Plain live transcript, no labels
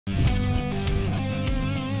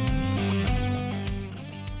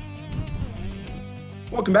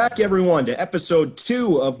Welcome back, everyone, to episode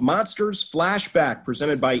 2 of Monsters Flashback,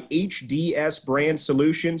 presented by HDS Brand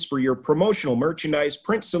Solutions. For your promotional merchandise,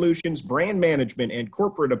 print solutions, brand management, and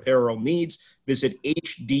corporate apparel needs, visit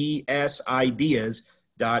hdsideas.com.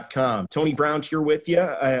 Tony Brown here with you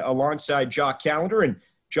alongside Jock Callender. And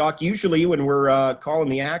Jock, usually when we're calling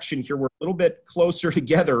the action here, we're a little bit closer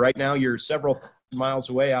together. Right now, you're several miles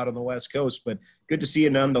away out on the West Coast, but good to see you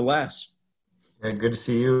nonetheless. Yeah, good to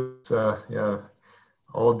see you. It's,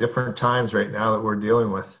 all different times right now that we're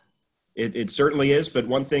dealing with. It certainly is, but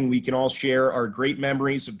one thing we can all share are great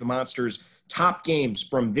memories of the Monsters' top games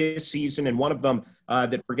from this season, and one of them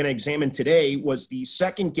that we're going to examine today was the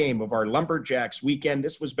second game of our Lumberjacks weekend.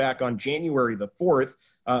 This was back on January the 4th,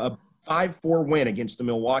 a 5-4 win against the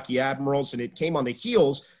Milwaukee Admirals, and it came on the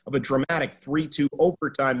heels of a dramatic 3-2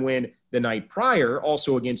 overtime win the night prior,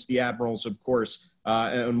 also against the Admirals, of course,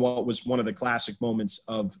 and what was one of the classic moments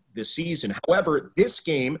of the season. However, this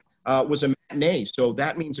game was a matinee, so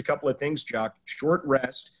that means a couple of things, Jock. Short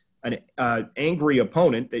rest, an angry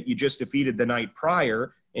opponent that you just defeated the night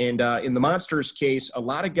prior, and in the Monsters' case, a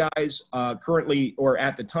lot of guys currently or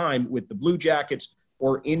at the time with the Blue Jackets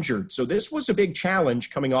or injured. So this was a big challenge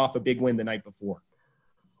coming off a big win the night before.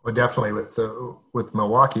 Well, definitely with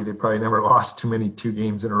Milwaukee, they probably never lost too many 2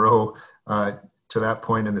 games in a row to that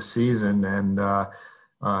point in the season. And,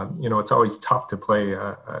 it's always tough to play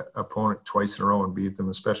a opponent twice in a row and beat them,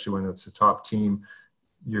 especially when it's a top team.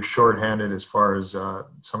 You're shorthanded as far as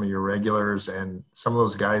some of your regulars, and some of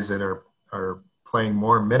those guys that are playing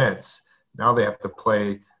more minutes, now they have to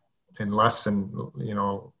play in less than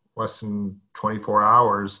 24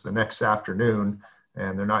 hours the next afternoon,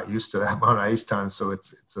 and they're not used to that amount of ice time. So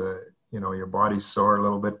it's your body's sore a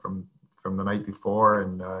little bit from the night before,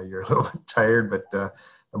 and you're a little bit tired, but the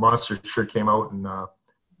Monsters sure came out and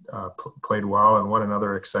played well, and what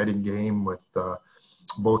another exciting game with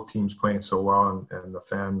both teams playing so well, and the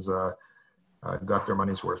fans got their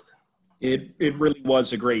money's worth. It really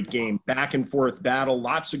was a great game. Back and forth battle,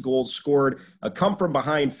 lots of goals scored, a come from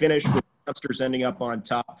behind finish with Monsters ending up on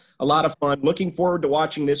top. A lot of fun. Looking forward to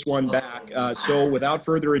watching this one back. So without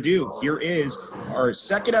further ado, here is our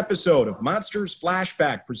second episode of Monsters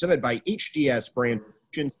Flashback, presented by HDS Brand.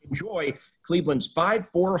 Enjoy Cleveland's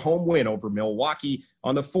 5-4 home win over Milwaukee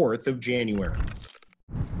on the 4th of January.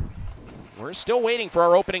 We're still waiting for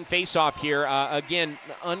our opening faceoff here. Again,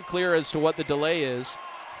 unclear as to what the delay is.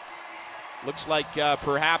 Looks like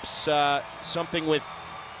perhaps something with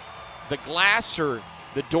the glass or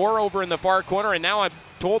the door over in the far corner, and now I'm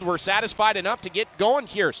told we're satisfied enough to get going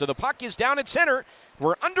here. So the puck is down at center.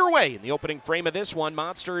 We're underway in the opening frame of this one.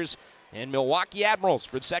 Monsters and Milwaukee Admirals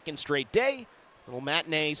for the second straight day. Little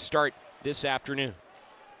matinee start this afternoon.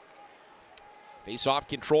 Face-off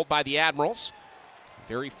controlled by the Admirals.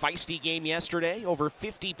 Very feisty game yesterday. Over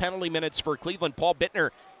 50 penalty minutes for Cleveland. Paul Bittner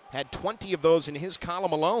had 20 of those in his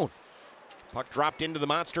column alone. Puck dropped into the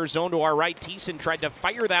Monster zone to our right. Thiessen tried to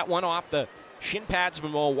fire that one off the shin pads of a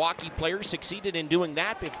Milwaukee player. Succeeded in doing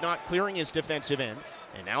that, if not clearing his defensive end.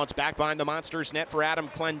 And now it's back behind the Monsters net for Adam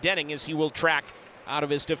Clendenning as he will track out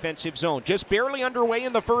of his defensive zone. Just barely underway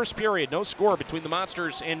in the first period. No score between the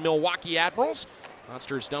Monsters and Milwaukee Admirals.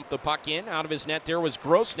 Monsters dumped the puck in. Out of his net there was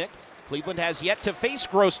Grosnick. Cleveland has yet to face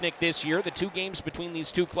Grosnick this year. The 2 games between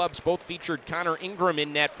these 2 clubs both featured Connor Ingram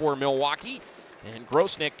in net for Milwaukee. And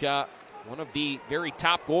Grosnick, one of the very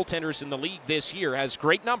top goaltenders in the league this year, has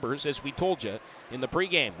great numbers, as we told you in the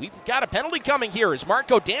pregame. We've got a penalty coming here as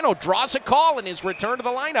Marco Dano draws a call in his return to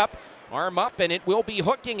the lineup. Arm up, and it will be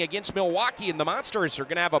hooking against Milwaukee, and the Monsters are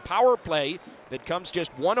going to have a power play that comes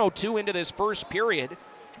just 1:02 into this first period.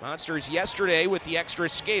 Monsters yesterday with the extra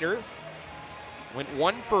skater went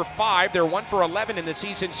 1 for 5. They're 1 for 11 in the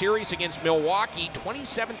season series against Milwaukee.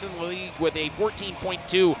 27th in the league with a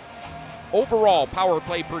 14.2 overall power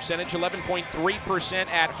play percentage, 11.3%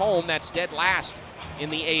 at home. That's dead last in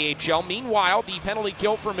the AHL. Meanwhile, the penalty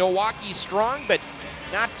kill for Milwaukee strong, but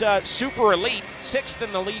not super elite. 6th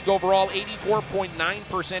in the league overall, 84.9%,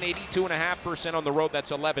 82.5% on the road.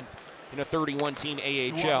 That's 11th in a 31-team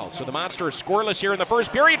AHL. So the Monsters scoreless here in the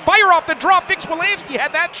first period. Fire off the draw. Fix-Wolansky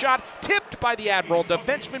had that shot tipped by the Admiral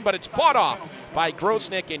defenseman, but it's fought off by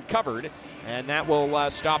Grosnick and covered, and that will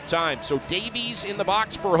stop time. So Davies in the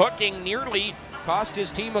box for hooking nearly cost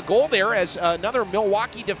his team a goal there as another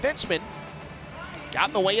Milwaukee defenseman got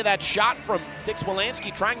in the way of that shot from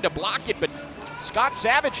Fix-Wolansky trying to block it, but Scott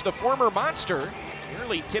Savage, the former Monster,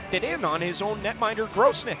 nearly tipped it in on his own netminder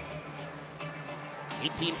Grosnick.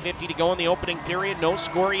 18:50 to go in the opening period, no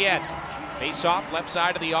score yet. Face-off, left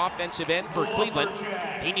side of the offensive end for Cleveland.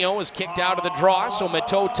 Pino was kicked out of the draw, so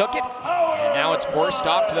Mateau took it. And And now it's forced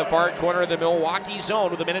off to the far corner of the Milwaukee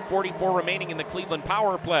zone with 1:44 remaining in the Cleveland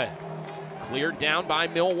power play. Cleared down by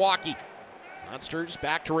Milwaukee. Monsters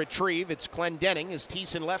back to retrieve. It's Clendening as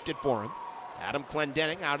Thiessen left it for him. Adam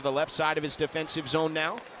Clendening out of the left side of his defensive zone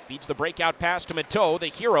now. Feeds the breakout pass to Mateau, the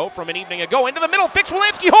hero from an evening ago. Into the middle,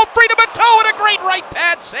 Fix-Wolanski, hold free to Mateau, and a great right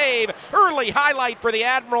pad save. Early highlight for the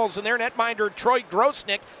Admirals and their netminder Troy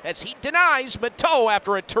Grosnick as he denies Mateau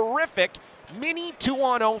after a terrific mini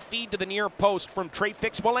 2-on-0 feed to the near post from Trey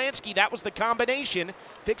Fix-Wolanski. That was the combination,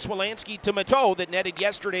 Fix-Wolanski to Mateau, that netted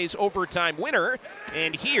yesterday's overtime winner.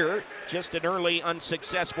 And here, just an early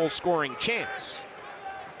unsuccessful scoring chance.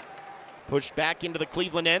 Pushed back into the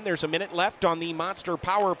Cleveland end. There's a minute left on the Monster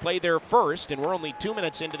power play there first, and we're only 2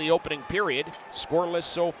 minutes into the opening period. Scoreless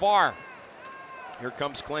so far. Here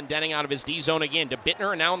comes Clendening out of his D zone again to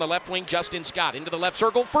Bittner, and now on the left wing, Justin Scott into the left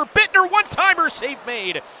circle for Bittner. One-timer save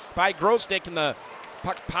made by Grosnick, and the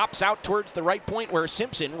puck pops out towards the right point where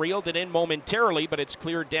Simpson reeled it in momentarily, but it's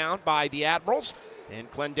cleared down by the Admirals, and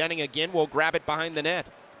Clendening again will grab it behind the net.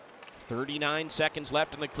 39 seconds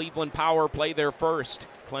left in the Cleveland power play there first.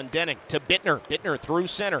 Clendening to Bittner. Bittner through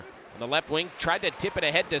center. On the left wing, tried to tip it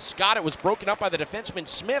ahead to Scott. It was broken up by the defenseman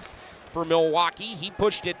Smith for Milwaukee. He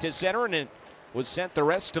pushed it to center, and it was sent the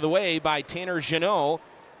rest of the way by Tanner Jeannot.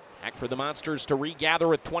 Back for the Monsters to regather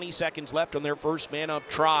with 20 seconds left on their first man-up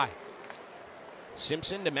try.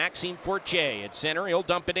 Simpson to Maxime Fortier at center. He'll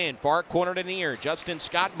dump it in. Far corner to near. Justin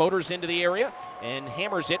Scott motors into the area and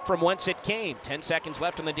hammers it from whence it came. 10 seconds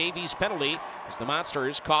left on the Davies penalty as the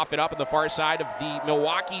Monsters cough it up on the far side of the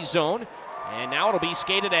Milwaukee zone. And now it'll be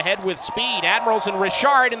skated ahead with speed. Admirals and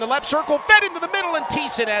Richard in the left circle, fed into the middle, and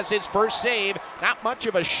Thiessen has his first save. Not much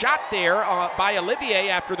of a shot there by Olivier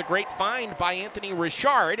after the great find by Anthony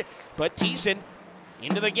Richard, but Thiessen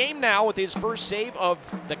into the game now with his first save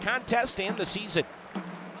of the contest and the season.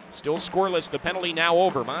 Still scoreless, the penalty now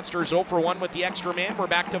over. Monsters 0 for 1 with the extra man. We're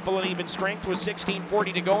back to full and even strength with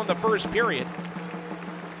 16:40 to go in the first period.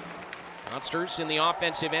 Monsters in the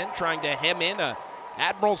offensive end trying to hem in a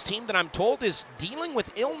Admirals team that I'm told is dealing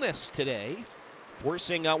with illness today,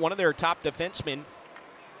 forcing one of their top defensemen,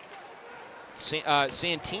 Steve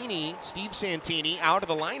Santini, out of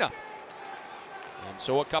the lineup. And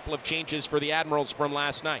so a couple of changes for the Admirals from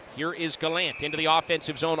last night. Here is Gallant into the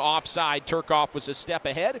offensive zone offside. Turcoff was a step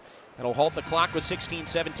ahead. That'll halt the clock with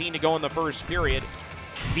 16:17 to go in the first period.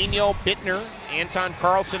 Vigneault, Bittner, Anton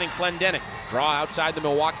Carlson, and Clendening draw outside the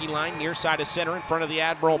Milwaukee line, near side of center in front of the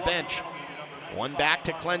Admiral bench. One back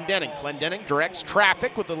to Clendening. Clendening directs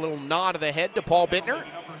traffic with a little nod of the head to Paul Bittner,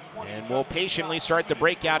 and will patiently start the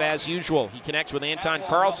breakout as usual. He connects with Anton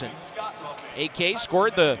Carlson. AK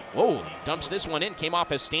scored dumps this one in, came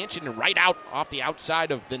off a stanchion and right out off the outside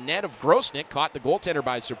of the net of Grosnick, caught the goaltender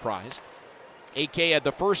by surprise. AK had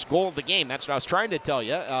the first goal of the game. That's what I was trying to tell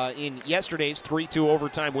you in yesterday's 3-2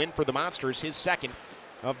 overtime win for the Monsters, his second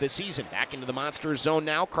of the season. Back into the Monsters zone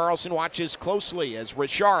now. Carlson watches closely as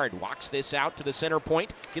Richard walks this out to the center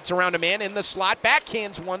point, gets around a man in the slot,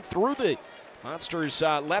 backhands one through the Monsters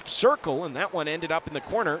left circle, and that one ended up in the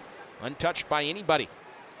corner, untouched by anybody.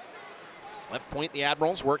 Left point, the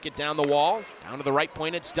Admirals work it down the wall. Down to the right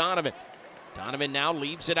point, it's Donovan. Donovan now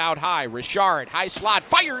leaves it out high. Richard, high slot,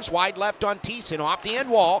 fires wide left on Thiessen off the end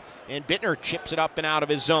wall, and Bittner chips it up and out of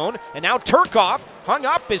his zone. And now Turcoff hung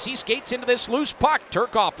up as he skates into this loose puck.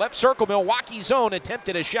 Turcoff, left circle, Milwaukee zone,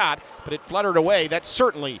 attempted a shot, but it fluttered away. That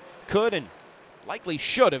certainly could and likely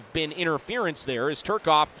should have been interference there, as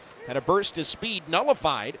Turcoff had a burst of speed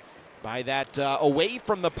nullified by that away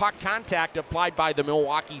from the puck contact applied by the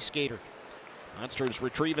Milwaukee skater. Monsters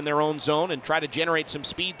retrieve in their own zone and try to generate some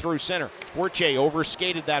speed through center. Fortier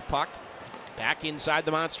overskated that puck. Back inside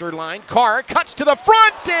the Monster line. Carr cuts to the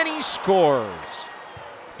front and he scores.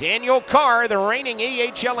 Daniel Carr, the reigning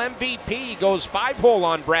AHL MVP, goes 5-hole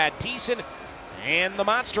on Brad Thiessen. And the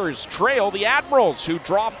Monsters trail the Admirals, who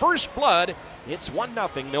draw first blood. It's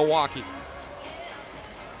 1-0 Milwaukee.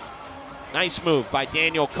 Nice move by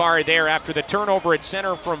Daniel Carr there after the turnover at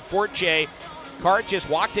center from Fortier. Carr just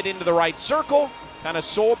walked it into the right circle, kind of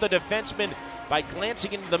sold the defenseman by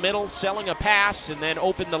glancing into the middle, selling a pass, and then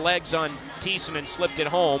opened the legs on Thiessen and slipped it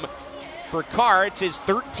home. For Carr, it's his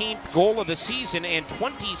 13th goal of the season and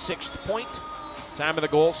 26th point. Time of the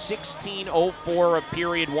goal, 16:04 of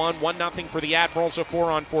period one. 1-0 for the Admirals, a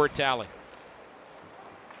 4-on-4 tally.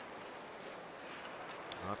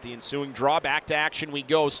 Off the ensuing draw, back to action we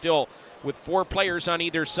go, still with 4 players on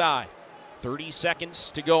either side. 30 seconds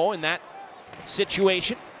to go in that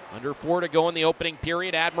situation. Under 4 to go in the opening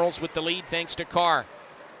period. Admirals with the lead thanks to Carr.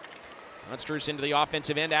 Monsters into the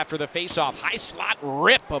offensive end after the faceoff. High slot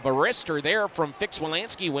rip of a wrister there from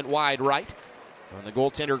Fix-Wolanski, went wide right. On the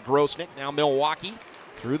goaltender Grosnick, now Milwaukee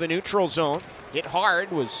through the neutral zone. Hit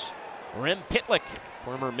hard was Rem Pitlick,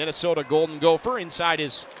 former Minnesota Golden Gopher, inside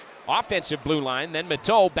his offensive blue line. Then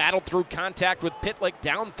Mateau battled through contact with Pitlick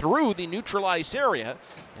down through the neutralized area.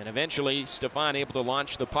 And eventually Stefan able to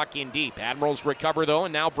launch the puck in deep. Admirals recover though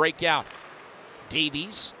and now break out.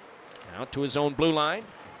 Davies out to his own blue line.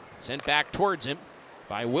 Sent back towards him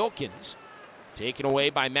by Wilkins. Taken away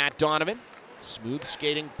by Matt Donovan. Smooth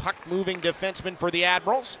skating, puck-moving defenseman for the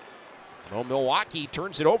Admirals. Though Milwaukee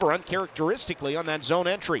turns it over uncharacteristically on that zone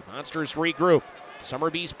entry. Monsters regroup.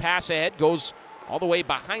 Summerby's pass ahead goes all the way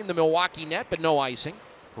behind the Milwaukee net, but no icing.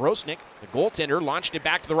 Grosnick, the goaltender, launched it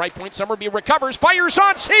back to the right point. Summerby recovers, fires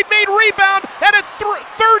on, save made, rebound, and a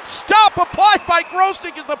third stop applied by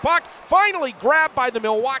Grosnick as the puck finally grabbed by the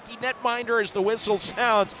Milwaukee netminder as the whistle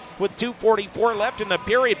sounds with 2:44 left in the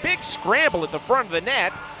period. Big scramble at the front of the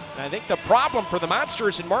net. And I think the problem for the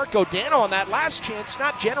Monsters and Marco Dano on that last chance,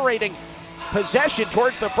 not generating possession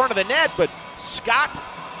towards the front of the net, but Scott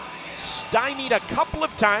stymied a couple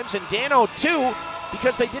of times and Dano too,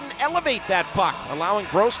 because they didn't elevate that puck, allowing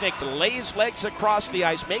Grosnick to lay his legs across the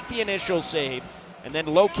ice, make the initial save, and then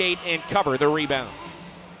locate and cover the rebound.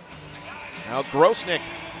 Now Grosnick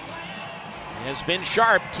has been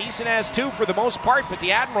sharp. Thiessen has two for the most part, but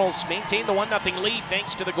the Admirals maintain the 1-0 lead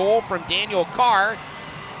thanks to the goal from Daniel Carr.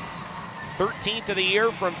 13th of the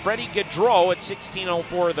year from Freddie Gaudreau at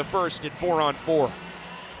 16:04 of the first at 4-on-4.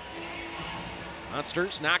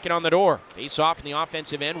 Monsters knocking on the door. Face off in the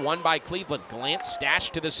offensive end, won by Cleveland. Gallant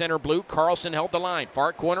stashed to the center blue. Carlson held the line.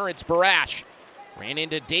 Far corner, it's Barash. Ran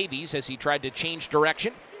into Davies as he tried to change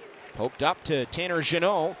direction. Poked up to Tanner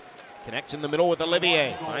Jeannot. Connects in the middle with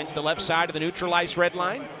Olivier. Finds the left side of the neutralized red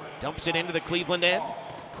line. Dumps it into the Cleveland end.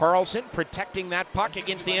 Carlson protecting that puck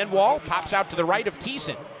against the end wall. Pops out to the right of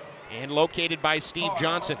Thiessen. And located by Steve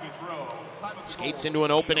Johnson. Skates into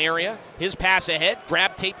an open area. His pass ahead.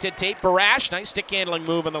 Grab tape to tape. Barash. Nice stick handling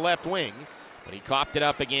move on the left wing. But he coughed it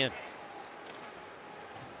up again.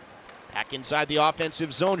 Back inside the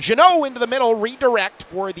offensive zone. Jeannot into the middle. Redirect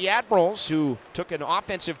for the Admirals, who took an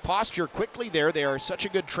offensive posture quickly there. They are such a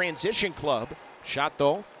good transition club. Shot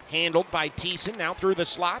though. Handled by Thiessen. Now through the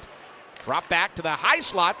slot. Drop back to the high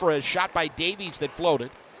slot for a shot by Davies that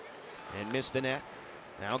floated. And missed the net.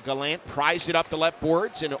 Now Gallant prized it up the left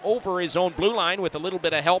boards and over his own blue line with a little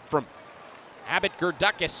bit of help from Abbott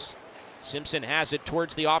Gerdukis. Simpson has it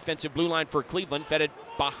towards the offensive blue line for Cleveland, fed it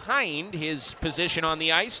behind his position on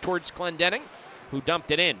the ice towards Clendenning, who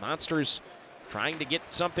dumped it in. Monsters trying to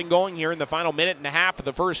get something going here in the final minute and a half of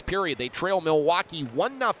the first period. They trail Milwaukee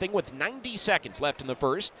 1-0 with 90 seconds left in the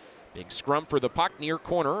first. Big scrum for the puck near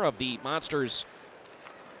corner of the Monsters'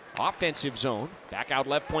 offensive zone. Back out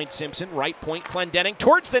left point Simpson, right point Clendenning.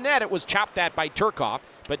 Towards the net, it was chopped at by Turcoff,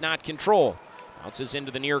 but not controlled. Bounces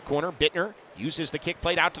into the near corner. Bittner uses the kick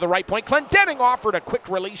plate out to the right point. Clendenning offered a quick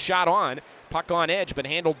release shot on. Puck on edge, but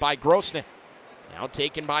handled by Grosnick. Now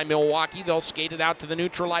taken by Milwaukee. They'll skate it out to the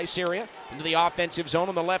neutralized area, into the offensive zone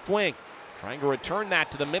on the left wing. Trying to return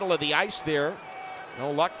that to the middle of the ice there.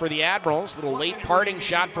 No luck for the Admirals. Little late parting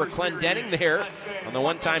shot for Clendenning there on the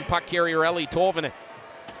one-time puck carrier Ellie Tolvanen.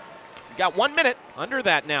 Got 1 minute under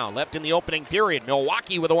that now left in the opening period.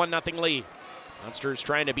 Milwaukee with a 1-0 lead. Monsters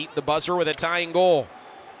trying to beat the buzzer with a tying goal.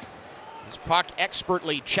 This puck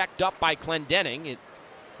expertly checked up by Clendenning. It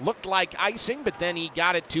looked like icing, but then he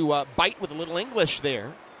got it to bite with a little English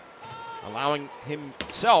there, allowing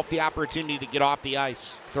himself the opportunity to get off the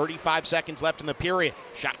ice. 35 seconds left in the period.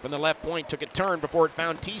 Shot from the left point, took a turn before it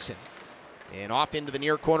found Thiessen. And off into the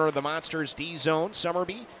near corner of the Monsters' D zone.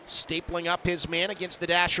 Summerby stapling up his man against the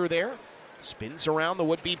dasher there. Spins around the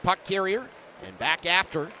would-be puck carrier and back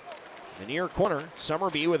after. The near corner,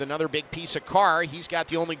 Summerby with another big piece of Carr. He's got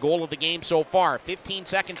the only goal of the game so far. 15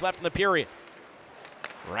 seconds left in the period.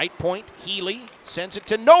 Right point, Healy sends it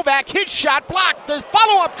to Novak. His shot blocked. The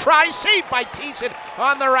follow-up try saved by Thiessen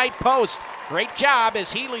on the right post. Great job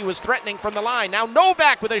as Healy was threatening from the line. Now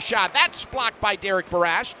Novak with a shot. That's blocked by Derek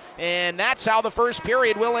Barash. And that's how the first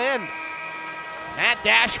period will end. Matt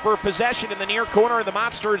Dash for possession in the near corner of the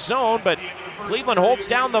Monsters zone, but Cleveland holds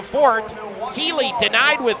down the fort. Healy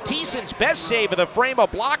denied with Thiessen's best save of the frame. A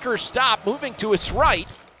blocker stop moving to his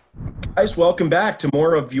right. Guys, welcome back to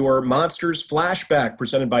more of your Monsters Flashback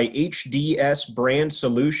presented by HDS Brand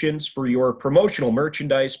Solutions. For your promotional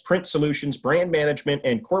merchandise, print solutions, brand management,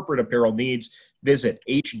 and corporate apparel needs, visit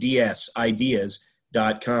hdsideas.com.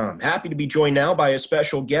 Happy to be joined now by a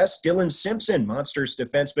special guest, Dylan Simpson, Monsters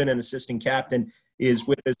defenseman and assistant captain is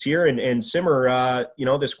with us here. And Simmer,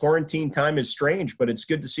 this quarantine time is strange, but it's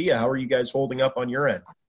good to see you. How are you guys holding up on your end?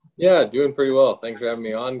 Yeah, doing pretty well. Thanks for having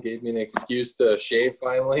me on. Gave me an excuse to shave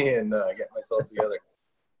finally and get myself together.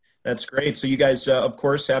 That's great. So you guys, of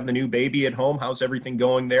course, have the new baby at home. How's everything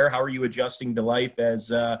going there? How are you adjusting to life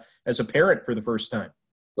as a parent for the first time?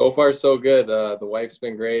 So far, so good. The wife's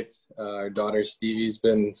been great. Our daughter Stevie's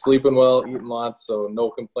been sleeping well, eating lots, so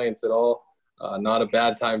no complaints at all. Not a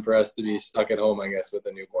bad time for us to be stuck at home, I guess, with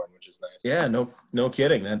a newborn, which is nice. Yeah, no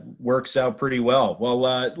kidding. That works out pretty well. Well,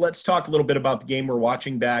 let's talk a little bit about the game we're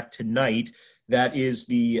watching back tonight. That is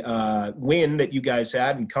the win that you guys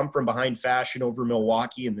had and come from behind fashion over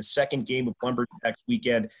Milwaukee in the second game of Lumberjacks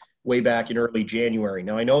weekend way back in early January.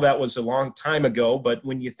 Now, I know that was a long time ago, but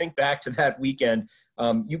when you think back to that weekend,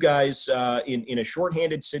 you guys in a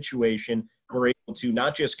shorthanded situation were able to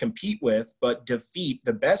not just compete with, but defeat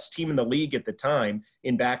the best team in the league at the time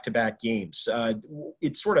in back-to-back games.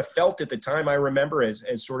 It sort of felt at the time, I remember, as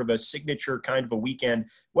sort of a signature kind of a weekend.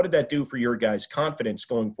 What did that do for your guys' confidence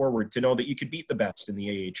going forward to know that you could beat the best in the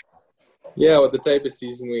AHL? Yeah, with the type of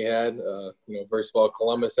season we had, first of all,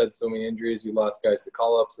 Columbus had so many injuries. We lost guys to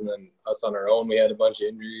call-ups, and then us on our own, we had a bunch of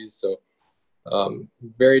injuries. So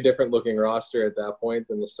very different looking roster at that point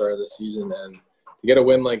than the start of the season. And to get a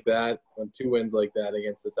win like that, two wins like that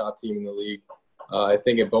against the top team in the league, I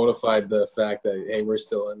think it bona fide the fact that, hey, we're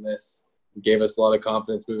still in this. It gave us a lot of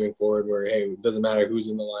confidence moving forward where, hey, it doesn't matter who's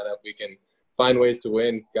in the lineup. We can find ways to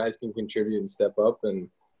win. Guys can contribute and step up. And,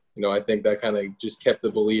 I think that kind of just kept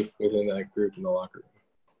the belief within that group in the locker room.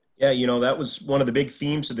 Yeah, that was one of the big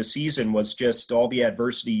themes of the season was just all the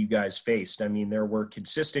adversity you guys faced. I mean, there were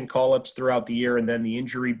consistent call-ups throughout the year, and then the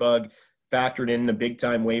injury bug factored in a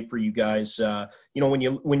big-time way for you guys. When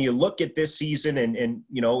you look at this season and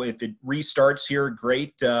if it restarts here,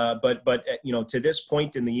 great. But to this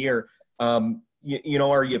point in the year,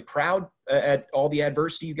 are you proud at all the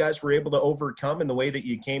adversity you guys were able to overcome and the way that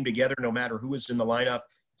you came together, no matter who was in the lineup,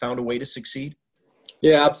 found a way to succeed?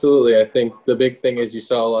 Yeah, absolutely. I think the big thing is you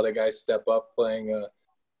saw a lot of guys step up playing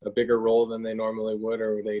a bigger role than they normally would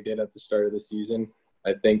or they did at the start of the season.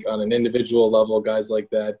 I think on an individual level, guys like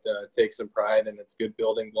that take some pride, and it's good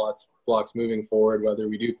building blocks moving forward, whether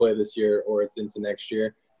we do play this year or it's into next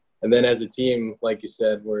year. And then as a team, like you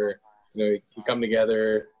said, where you come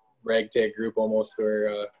together, ragtag group almost, where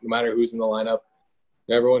no matter who's in the lineup,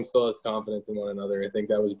 everyone still has confidence in one another. I think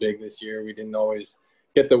that was big this year. We didn't always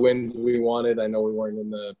get the wins we wanted. I know we weren't in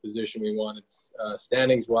the position we wanted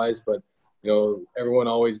standings-wise, but everyone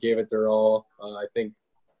always gave it their all. I think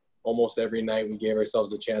almost every night we gave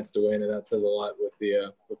ourselves a chance to win, and that says a lot with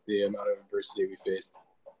the amount of adversity we faced.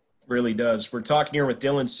 Really does. We're talking here with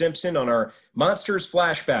Dylan Simpson on our Monsters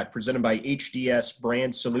Flashback presented by HDS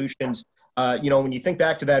Brand Solutions. When you think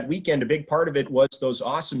back to that weekend, a big part of it was those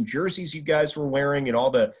awesome jerseys you guys were wearing and all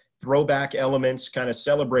the throwback elements kind of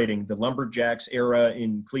celebrating the Lumberjacks era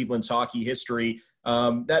in Cleveland's hockey history.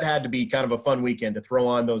 That had to be kind of a fun weekend to throw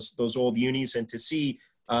on those old unis and to see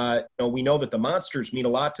we know that the Monsters mean a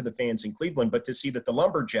lot to the fans in Cleveland, but to see that the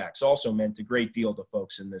Lumberjacks also meant a great deal to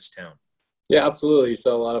folks in this town. Yeah, absolutely. You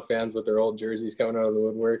saw a lot of fans with their old jerseys coming out of the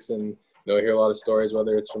woodworks, and hear a lot of stories,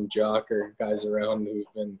 whether it's from Jock or guys around who've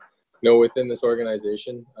been within this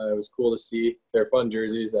organization. It was cool to see. They're fun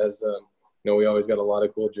jerseys, as we always got a lot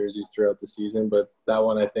of cool jerseys throughout the season, but that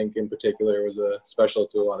one I think in particular was special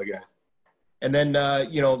to a lot of guys. And then,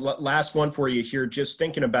 last one for you here, just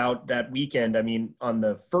thinking about that weekend. I mean, on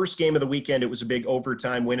the first game of the weekend, it was a big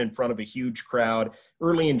overtime win in front of a huge crowd.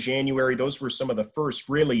 Early in January, those were some of the first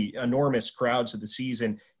really enormous crowds of the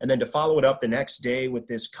season. And then to follow it up the next day with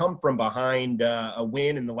this come from behind a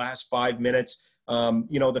win in the last 5 minutes,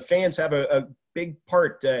 the fans have a big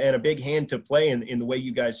part and a big hand to play in the way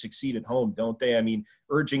you guys succeed at home, don't they? I mean,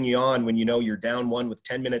 urging you on when you're down one with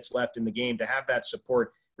 10 minutes left in the game, to have that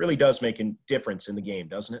support really does make a difference in the game,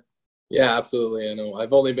 doesn't it? Yeah, absolutely. I know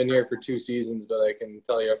I've only been here for 2 seasons, but I can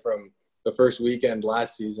tell you from the first weekend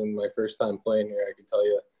last season, my first time playing here, I can tell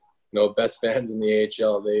you, best fans in the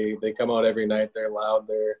AHL. They come out every night. They're loud.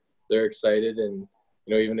 They're excited. And,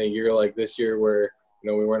 even a year like this year where,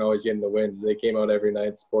 we weren't always getting the wins, they came out every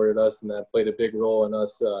night, supported us, and that played a big role in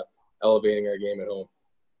us elevating our game at home.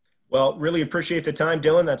 Well, really appreciate the time,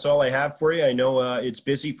 Dylan. That's all I have for you. I know it's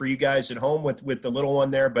busy for you guys at home with the little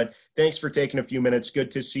one there, but thanks for taking a few minutes. Good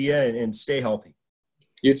to see you, and stay healthy.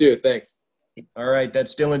 You too. Thanks. All right,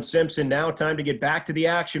 that's Dylan Simpson. Now time to get back to the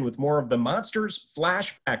action with more of the Monsters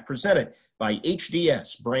Flashback presented by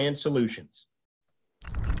HDS Brand Solutions.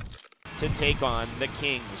 To take on the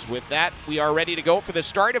Kings. With that, we are ready to go for the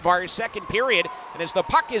start of our second period. And as the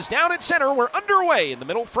puck is down at center, we're underway in the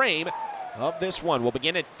middle frame of this one. We'll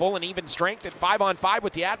begin at full and even strength at 5-on-5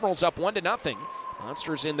 with the Admirals up 1-0.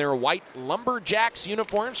 Monsters in their white Lumberjacks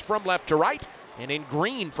uniforms from left to right, and in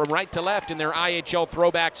green from right to left in their IHL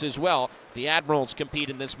throwbacks as well. The Admirals compete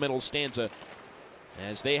in this middle stanza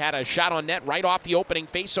as they had a shot on net right off the opening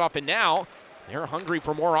faceoff, and now they're hungry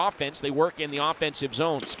for more offense. They work in the offensive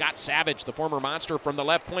zone. Scott Savage, the former Monster, from the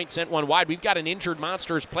left point, sent one wide. We've got an injured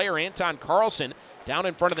Monsters player, Anton Carlson, down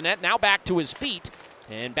in front of the net. Now back to his feet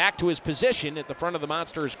and back to his position at the front of the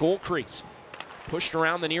Monsters' goal crease. Pushed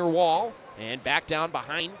around the near wall and back down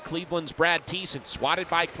behind Cleveland's Brad Thiessen. Swatted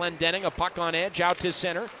by Clendening, a puck on edge out to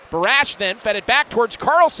center. Barash then fed it back towards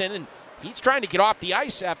Carlson, and he's trying to get off the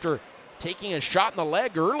ice after taking a shot in the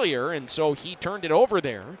leg earlier, and so he turned it over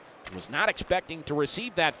there. Was not expecting to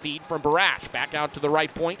receive that feed from Barash. Back out to the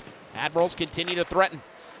right point. Admirals continue to threaten.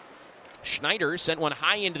 Schneider sent one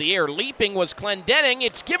high into the air. Leaping was Clendening.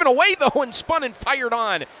 It's given away, though, and spun and fired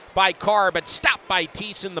on by Carr, but stopped by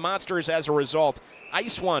Thiessen. The Monsters, as a result,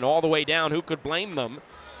 ice one all the way down. Who could blame them?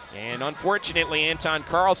 And unfortunately, Anton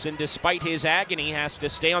Carlson, despite his agony, has to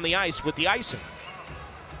stay on the ice with the icing.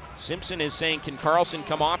 Simpson is saying, can Carlson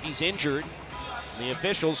come off? He's injured. The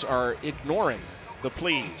officials are ignoring the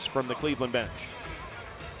pleas from the Cleveland bench.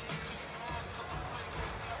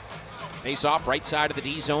 Face off right side of the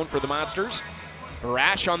D zone for the Monsters.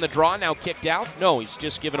 Barash on the draw, now kicked out. No, he's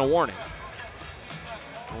just given a warning.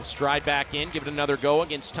 We'll stride back in, give it another go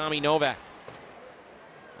against Tommy Novak.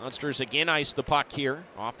 Monsters again ice the puck here.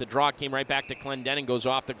 Off the draw, came right back to Clendening, goes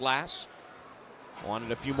off the glass.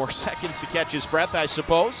 Wanted a few more seconds to catch his breath, I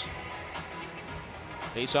suppose.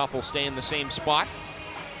 Face off will stay in the same spot.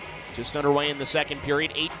 Just underway in the second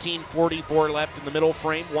period. 18:44 left in the middle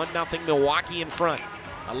frame. 1-0 Milwaukee in front.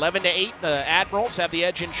 11-8, the Admirals have the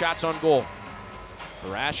edge in shots on goal.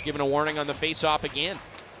 Barash given a warning on the face-off again.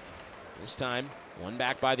 This time, one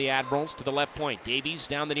back by the Admirals to the left point. Davies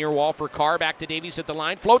down the near wall for Carr. Back to Davies at the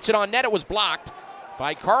line. Floats it on net. It was blocked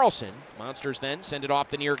by Carlson. Monsters then send it off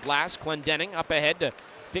the near glass. Clendening up ahead to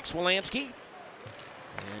fix Wolanski.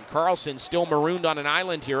 And Carlson still marooned on an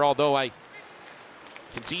island here, although I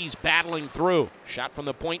can see he's battling through. Shot from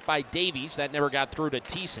the point by Davies. That never got through to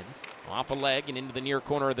Thiessen. Off a leg and into the near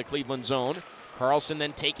corner of the Cleveland zone. Carlson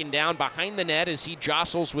then taken down behind the net as he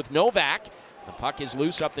jostles with Novak. The puck is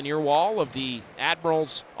loose up the near wall of the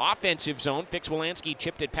Admirals' offensive zone. Fix Wolanski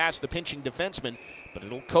chipped it past the pinching defenseman, but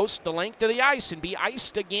it'll coast the length of the ice and be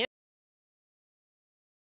iced again.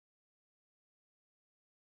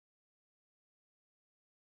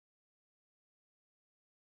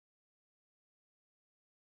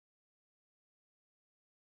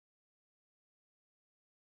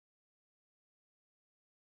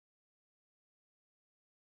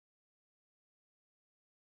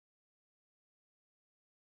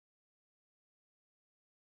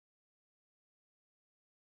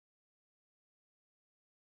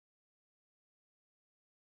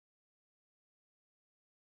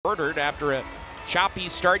 Murdered after a choppy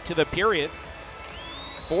start to the period.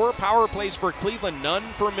 4 power plays for Cleveland, none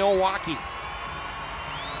for Milwaukee.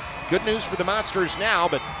 Good news for the Monsters now,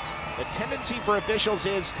 but the tendency for officials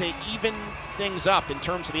is to even things up in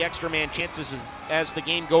terms of the extra man chances as the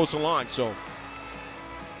game goes along. So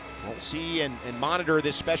we'll see and monitor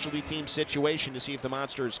this specialty team situation to see if the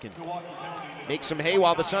Monsters can make some hay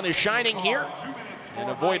while the sun is shining here and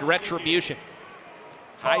avoid retribution.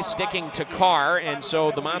 High sticking to Carr, and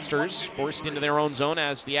so the Monsters forced into their own zone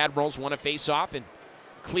as the Admirals want to face off and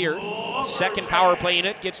clear. Second power play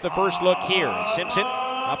unit gets the first look here. Simpson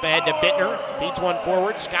up ahead to Bittner, feeds one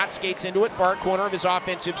forward. Scott skates into it, far corner of his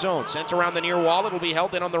offensive zone. Sent around the near wall. It'll be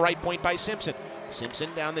held in on the right point by Simpson.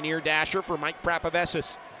 Simpson down the near dasher for Mike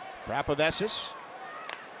Prapavesis. Prapavesis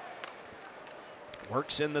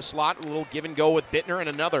works in the slot, a little give and go with Bittner, and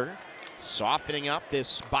another. Softening up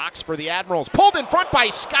this box for the Admirals. Pulled in front by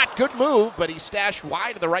Scott. Good move, but he's stashed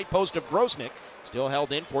wide of the right post of Grosnick. Still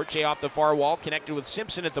held in. Forte off the far wall, connected with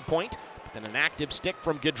Simpson at the point. But then an active stick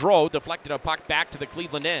from Gaudreau deflected a puck back to the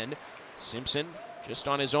Cleveland end. Simpson just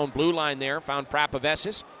on his own blue line there. Found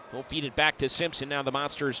Prapavesis. He'll feed it back to Simpson. Now the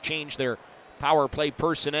Monsters change their power play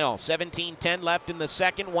personnel. 17-10 left in the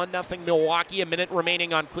second. 1-0 Milwaukee. A minute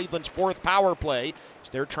remaining on Cleveland's 4th power play. So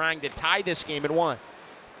they're trying to tie this game at 1.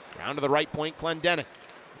 Down to the right point, Clendening.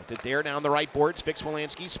 With it there down the right boards, Fix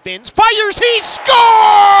Wolanski spins, fires, he scores!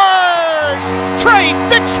 Trey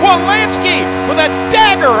Fix Wolanski with a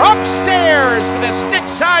dagger upstairs to the stick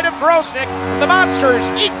side of Grosnick. The Monsters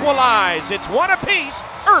equalize. It's 1 apiece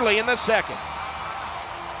early in the second.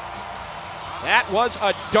 That was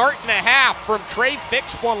a dart and a half from Trey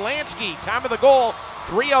Fix Wolanski. Time of the goal,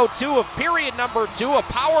 3:02 of period number 2. A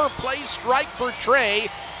power play strike for Trey.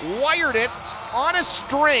 wired it on a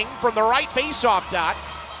string from the right faceoff dot.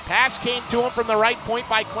 Pass came to him from the right point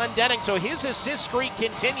by Clendening, so his assist streak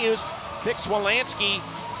continues. Fix-Wolanski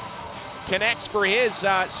connects for his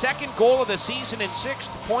second goal of the season and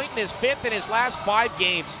sixth point in his fifth in his last 5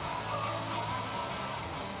 games.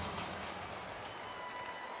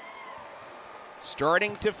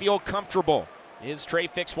 Starting to feel comfortable is Trey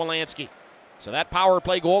Fix-Wolanski. So that power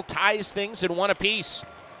play goal ties things at 1 apiece.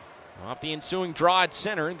 Off the ensuing draw at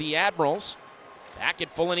center, the Admirals back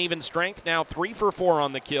at full and even strength, now 3 for 4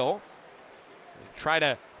 on the kill. They try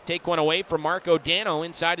to take one away from Marco Dano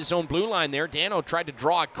inside his own blue line there. Dano tried to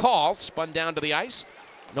draw a call, spun down to the ice.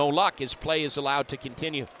 No luck, his play is allowed to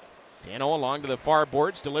continue. Dano along to the far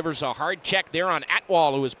boards, delivers a hard check there on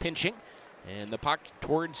Atwall, who is pinching. And the puck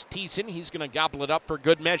towards Thiessen. He's going to gobble it up for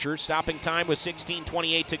good measure. Stopping time with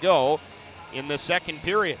 16:28 to go in the second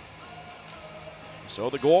period. So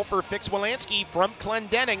the goal for Fix-Wolanski from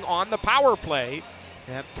Clendening on the power play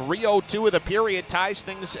at 3:02 of the period ties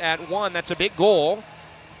things at 1. That's a big goal.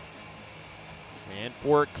 And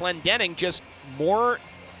for Clendening, just more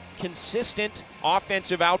consistent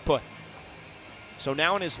offensive output. So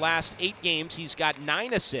now in his last 8 games, he's got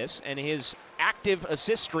 9 assists, and his active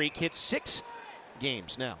assist streak hits 6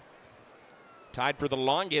 games now. Tied for the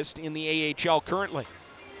longest in the AHL currently.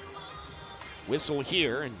 Whistle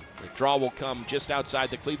here, and the draw will come just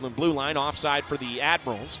outside the Cleveland blue line, offside for the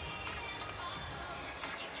Admirals.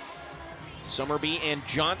 Summerby and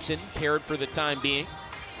Johnson paired for the time being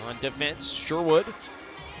on defense. Sherwood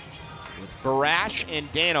with Barash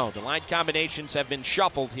and Dano. The line combinations have been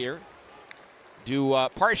shuffled here, due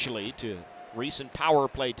partially to recent power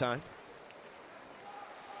play time.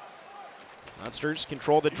 Monsters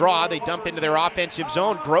control the draw. They dump into their offensive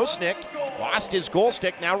zone. Grosnick lost his goal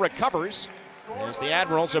stick, now recovers as the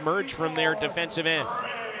Admirals emerge from their defensive end.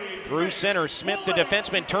 Through center, Smith, the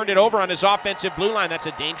defenseman, turned it over on his offensive blue line. That's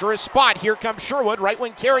a dangerous spot. Here comes Sherwood. Right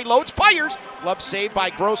wing carry, loads, fires. Glove saved by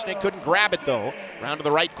Grosnick. Couldn't grab it, though. Round to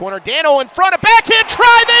the right corner. Dano in front. A backhand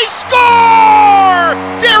try. They score!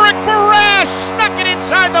 Derek Barash snuck it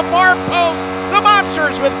inside the far post. The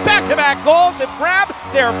Monsters, with back-to-back goals, have grabbed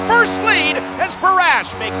their first lead as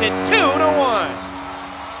Barash makes it 2-1.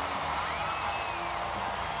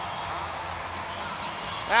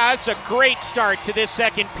 That's a great start to this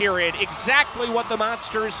second period. Exactly what the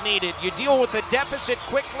Monsters needed. You deal with the deficit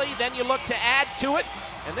quickly, then you look to add to it.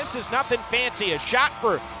 And this is nothing fancy. A shot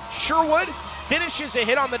for Sherwood. Finishes a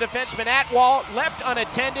hit on the defenseman Atwall. Left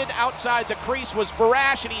unattended. Outside the crease was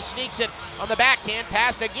Barash, and he sneaks it on the backhand.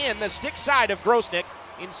 Passed again the stick side of Grosnick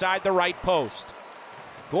inside the right post.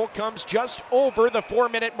 Goal comes just over the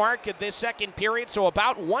 4-minute mark of this second period, so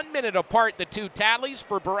about 1 minute apart, the two tallies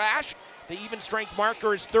for Barash. The even strength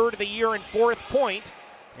marker is 3rd of the year and 4th point,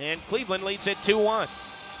 and Cleveland leads it 2-1.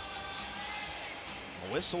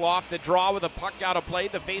 A whistle off the draw with a puck out of play.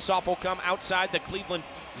 The faceoff will come outside the Cleveland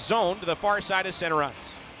zone to the far side of center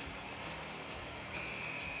ice.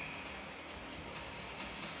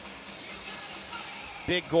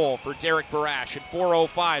 Big goal for Derek Barash at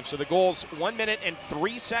 4:05. So the goals 1 minute and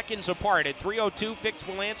 3 seconds apart. At 3:02,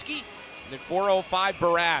 Fix-Wolanski, and at 4:05,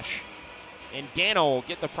 Barash. And Dano will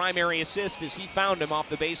get the primary assist as he found him off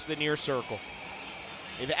the base of the near circle.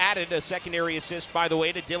 They've added a secondary assist, by the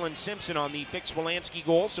way, to Dylan Simpson on the Fix-Wolanski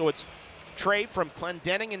goal. So it's Trey from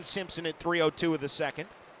Clendening and Simpson at 3:02 of the second.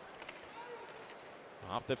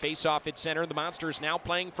 Off the faceoff at center, the Monsters now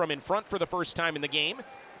playing from in front for the first time in the game.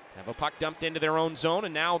 Have a puck dumped into their own zone,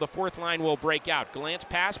 and now the fourth line will break out. Gallant's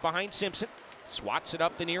pass behind Simpson. Swats it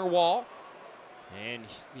up the near wall. And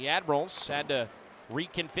the Admirals had to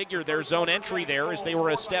reconfigure their zone entry there as they were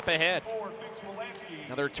a step ahead.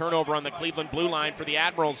 Another turnover on the Cleveland blue line for the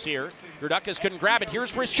Admirals here. Gerdukas couldn't grab it.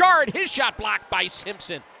 Here's Richard. His shot blocked by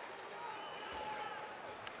Simpson.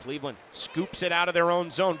 Cleveland scoops it out of their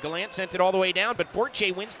own zone. Gallant sent it all the way down, but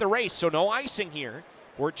Fortier wins the race, so no icing here.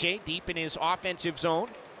 Fortier deep in his offensive zone.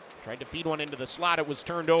 Tried to feed one into the slot. It was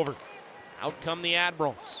turned over. Out come the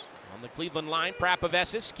Admirals. On the Cleveland line,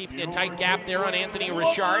 Prapavesis keeping a tight gap there on Anthony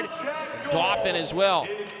Richard. Dauphin as well.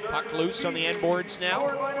 Puck loose on the end boards now.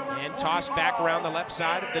 And tossed back around the left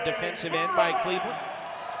side of the defensive end by Cleveland.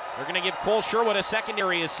 They're going to give Cole Sherwood a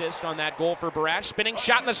secondary assist on that goal for Barash. Spinning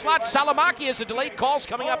shot in the slot. Salamaki has a delayed calls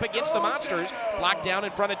coming up against the Monsters. Blocked down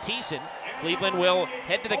in front of Thiessen. Cleveland will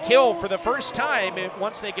head to the kill for the first time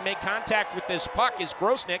once they can make contact with this puck, as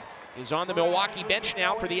Grosnick is on the Milwaukee bench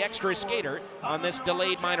now for the extra skater on this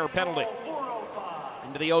delayed minor penalty.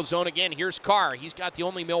 Into the O-zone again. Here's Carr. He's got the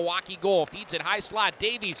only Milwaukee goal. Feeds it high slot.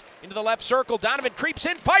 Davies into the left circle. Donovan creeps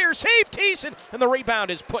in. Fire. Save. Thiessen. And the rebound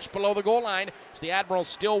is pushed below the goal line. As the Admirals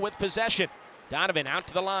still with possession. Donovan out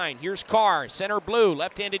to the line. Here's Carr, center blue,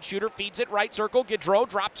 left-handed shooter, feeds it right circle. Gaudreau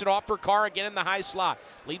drops it off for Carr again in the high slot.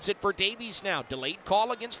 Leaves it for Davies now. Delayed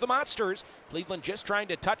call against the Monsters. Cleveland just trying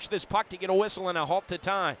to touch this puck to get a whistle and a halt to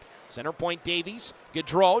time. Center point Davies.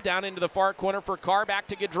 Gaudreau down into the far corner for Carr, back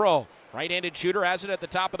to Gaudreau. Right-handed shooter has it at the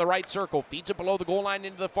top of the right circle. Feeds it below the goal line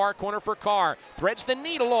into the far corner for Carr. Threads the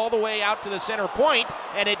needle all the way out to the center point,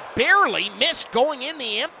 and it barely missed going in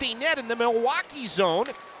the empty net in the Milwaukee zone,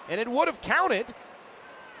 and it would have counted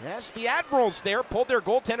as the Admirals there pulled their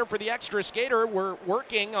goaltender for the extra skater. We're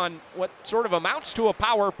working on what sort of amounts to a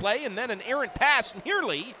power play, and then an errant pass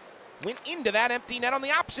nearly went into that empty net on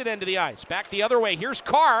the opposite end of the ice. Back the other way. Here's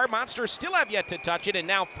Carr. Monsters still have yet to touch it, and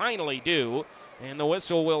now finally do. And the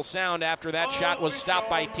whistle will sound after that shot was stopped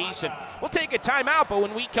by Thiessen. We'll take a timeout, but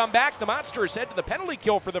when we come back, the Monsters head to the penalty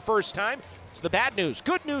kill for the first time. It's the bad news.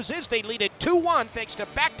 Good news is they lead it 2-1 thanks to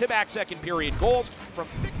back-to-back second period goals from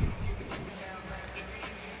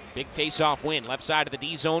big face-off win. Left side of the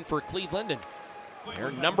D zone for Cleveland, and their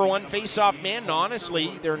number one face-off man, and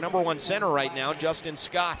honestly, their number one center right now, Justin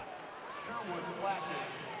Scott.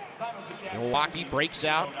 Milwaukee breaks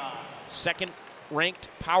out. Second-ranked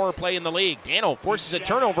power play in the league. Dano forces a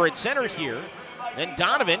turnover at center here. Then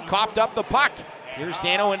Donovan coughed up the puck. Here's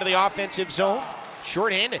Dano into the offensive zone.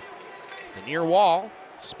 Short-handed. The near wall.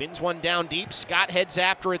 Spins one down deep. Scott heads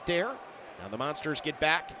after it there. Now the Monsters get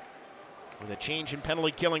back with a change in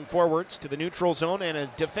penalty killing forwards to the neutral zone and a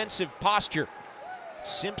defensive posture.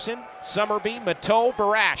 Simpson, Summerby, Mateau,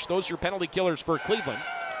 Barash. Those are your penalty killers for Cleveland.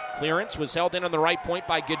 Clearance was held in on the right point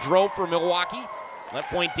by Gaudreau for Milwaukee. Left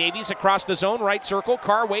point Davies across the zone, right circle.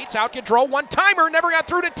 Carr waits out Gaudreau. One-timer, never got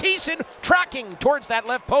through to Thiessen. Tracking towards that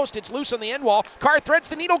left post. It's loose on the end wall. Carr threads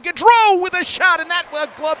the needle. Gaudreau with a shot, and that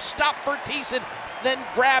glove stop for Thiessen. Then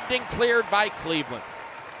grabbed and cleared by Cleveland.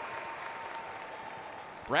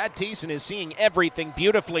 Brad Thiessen is seeing everything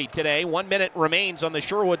beautifully today. 1 minute remains on the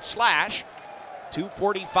Sherwood slash.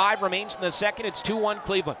 2:45 remains in the second. It's 2-1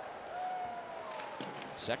 Cleveland.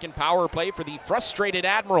 Second power play for the frustrated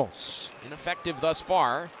Admirals. Ineffective thus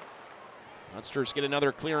far. Monsters get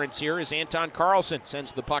another clearance here as Anton Carlson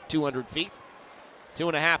sends the puck 200 feet.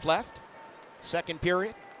 2.5 left. Second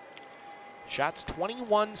period. Shots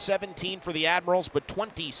 21-17 for the Admirals, but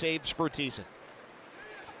 20 saves for Thiessen.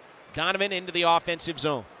 Donovan into the offensive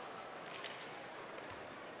zone.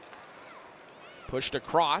 Pushed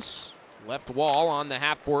across. Left wall on the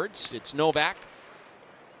half boards. It's Novak.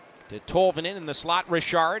 To Tolvanen in the slot,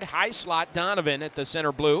 Richard. High slot, Donovan at the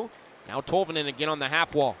center blue. Now Tolvanen again on the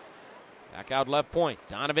half wall. Back out left point.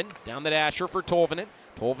 Donovan down the dasher for Tolvanen.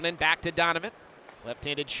 Tolvanen back to Donovan.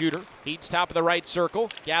 Left-handed shooter. Feeds top of the right circle.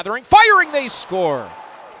 Gathering, firing, they score.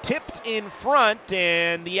 Tipped in front,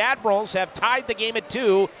 and the Admirals have tied the game at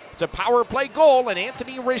 2. It's a power play goal, and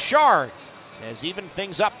Anthony Richard has evened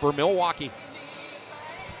things up for Milwaukee.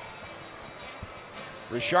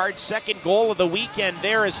 Richard's second goal of the weekend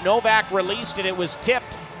there as Novak released it. It was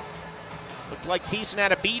tipped. Looked like Thiessen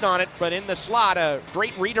had a beat on it, but in the slot, a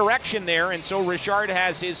great redirection there. And so Richard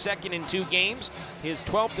has his second in 2 games, his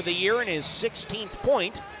 12th of the year, and his 16th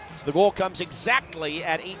point. So the goal comes exactly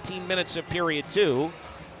at 18 minutes of period 2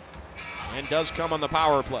 and does come on the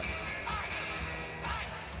power play.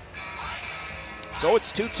 So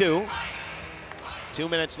it's 2-2. 2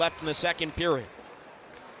 minutes left in the second period.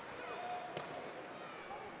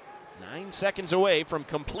 9 seconds away from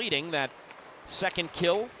completing that second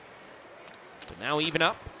kill. But now even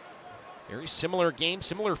up. Very similar game,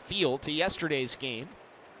 similar feel to yesterday's game.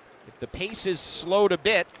 If the pace is slowed a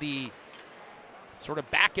bit, the sort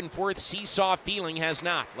of back and forth seesaw feeling has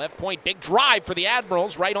not. Left point, big drive for the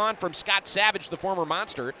Admirals. Right on from Scott Savage, the former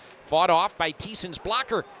Monster. Fought off by Thiessen's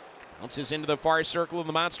blocker. Bounces into the far circle of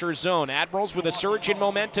the Monsters zone. Admirals with a surge in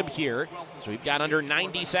momentum here. So we've got under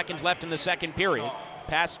 90 seconds left in the second period.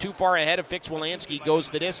 Pass too far ahead of Fix-Wolansky goes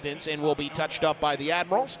the distance and will be touched up by the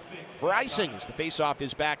Admirals for icing as the faceoff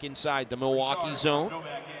is back inside the Milwaukee zone.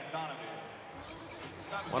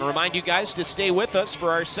 I want to remind you guys to stay with us for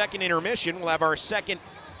our second intermission. We'll have our second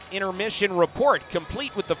intermission report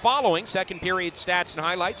complete with the following: second period stats and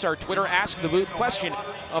highlights, our Twitter Ask the Booth question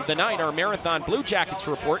of the night, our Marathon Blue Jackets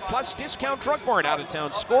report, plus Discount Drug Mart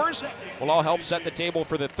out-of-town scores will all help set the table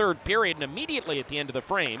for the third period. And immediately at the end of the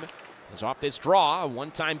frame, as off this draw, a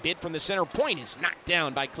one-time bid from the center point is knocked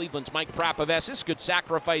down by Cleveland's Mike Prapavesis. Good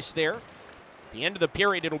sacrifice there. At the end of the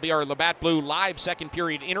period, it'll be our Labatt Blue live second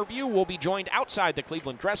period interview. We'll be joined outside the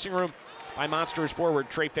Cleveland dressing room by Monsters forward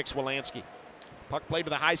Trey Fix-Wolansky. Puck played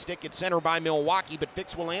with a high stick at center by Milwaukee, but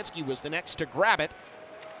Fix-Wolansky was the next to grab it.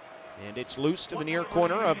 And it's loose to the near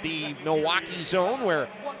corner of the Milwaukee zone where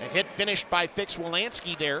a hit finished by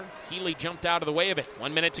Fix-Wolanski there. Healy jumped out of the way of it.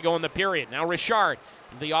 1 minute to go in the period. Now Richard,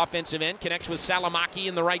 the offensive end, connects with Salamaki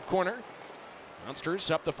in the right corner. Monsters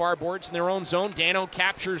up the far boards in their own zone. Dano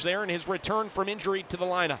captures there in his return from injury to the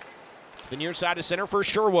lineup. To the near side of center for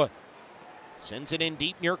Sherwood. Sends it in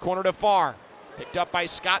deep near corner to Farr. Picked up by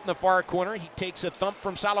Scott in the far corner. He takes a thump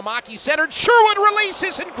from Salamaki. Centered. Sherwood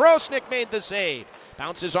releases, and Grosnick made the save.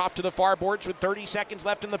 Bounces off to the far boards with 30 seconds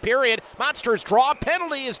left in the period. Monsters draw a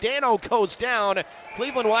penalty as Dano goes down.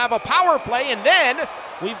 Cleveland will have a power play, and then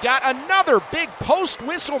we've got another big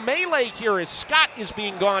post-whistle melee here as Scott is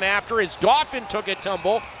being gone after as Dauphin took a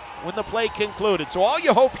tumble when the play concluded. So all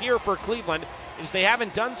you hope here for Cleveland is they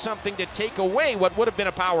haven't done something to take away what would have been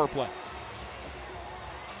a power play,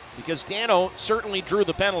 because Dano certainly drew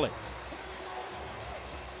the penalty.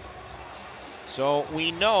 So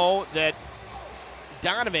we know that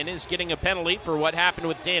Donovan is getting a penalty for what happened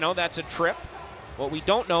with Dano. That's a trip. What we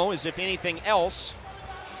don't know is if anything else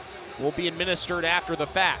will be administered after the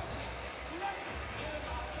fact.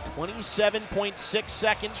 27.6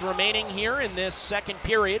 seconds remaining here in this second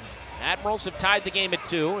period. Admirals have tied the game at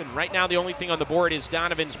 2, and right now the only thing on the board is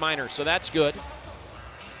Donovan's minor, so that's good.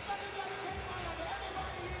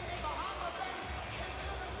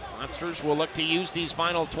 Monsters will look to use these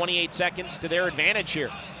final 28 seconds to their advantage here.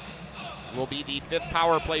 Will be the 5th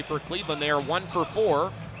power play for Cleveland. They are 1 for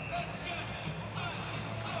 4.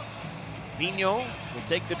 Vigneault will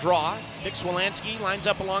take the draw. Fix-Wolanski lines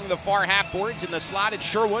up along the far half boards. In the slot, it's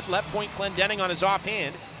Sherwood. Left point, Clendenning on his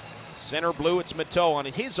offhand. Center blue, it's Mateau on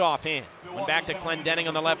his offhand. One back to Clendenning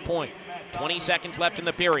on the left point. 20 seconds left in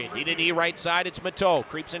the period. D-to-D right side, it's Mateau.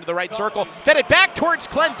 Creeps into the right circle. Fed it back towards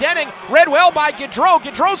Clendenning. Read well by Gaudreau.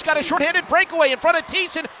 Gaudreau's got a short-handed breakaway in front of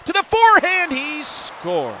Thiessen. To the forehand, he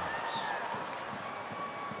scores.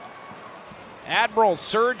 Admirals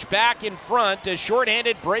surge back in front. A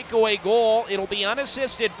short-handed breakaway goal. It'll be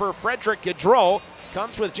unassisted for Frederick Gaudreau.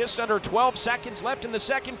 Comes with just under 12 seconds left in the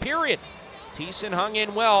second period. Thiessen hung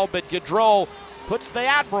in well, but Gaudreau puts the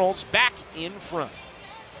Admirals back in front.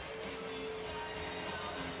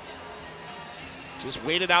 Just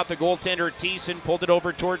waited out the goaltender. Thiessen pulled it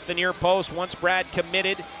over towards the near post. Once Brad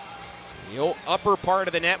committed, the upper part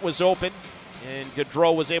of the net was open, and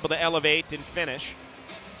Gaudreau was able to elevate and finish.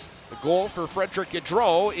 The goal for Frederick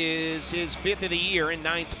Gaudreau is his 5th of the year and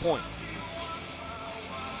 9th point.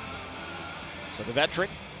 So the veteran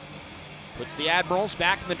puts the Admirals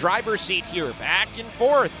back in the driver's seat here. Back and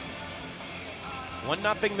forth.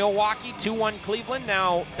 1-0 Milwaukee, 2-1 Cleveland.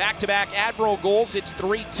 Now back-to-back Admiral goals. It's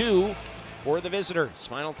 3-2 for the visitors.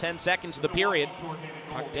 Final 10 seconds of the period.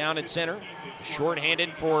 Puck down at center.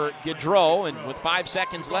 Short-handed for Gaudreau, and with 5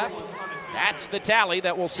 seconds left, that's the tally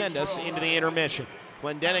that will send us into the intermission.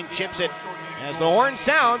 Clendenning chips it as the horn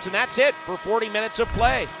sounds, and that's it for 40 minutes of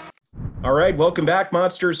play. All right, welcome back,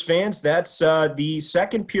 Monsters fans. That's the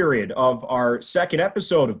second period of our second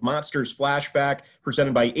episode of Monsters Flashback,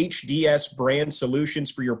 presented by HDS Brand Solutions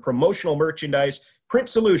for your promotional merchandise, print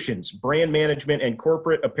solutions, brand management, and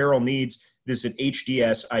corporate apparel needs. Visit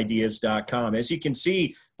hdsideas.com. As you can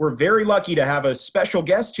see, we're very lucky to have a special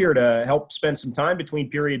guest here to help spend some time between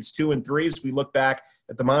periods 2 and 3 as we look back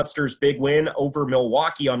at the Monsters' big win over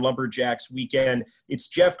Milwaukee on Lumberjacks weekend. It's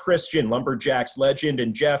Jeff Christian, Lumberjacks legend.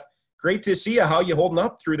 And Jeff, great to see you. How you holding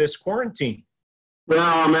up through this quarantine?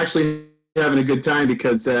 Well, I'm actually having a good time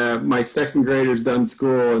because my second grader's done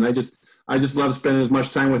school, and I just love spending as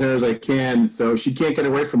much time with her as I can. So she can't get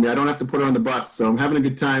away from me. I don't have to put her on the bus. So I'm having a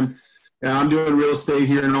good time. I'm doing real estate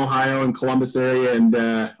here in Ohio and Columbus area, and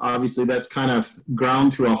obviously that's kind of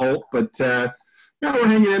ground to a halt. But yeah, we're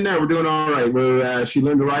hanging in there. We're doing all right. She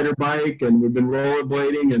learned to ride her bike, and we've been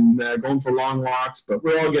rollerblading and going for long walks. But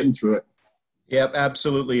we're all getting through it. Yep,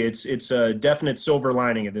 absolutely. It's a definite silver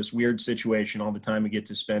lining of this weird situation, all the time we get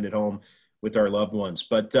to spend at home with our loved ones.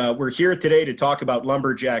 But we're here today to talk about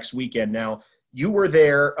Lumberjacks weekend. Now, you were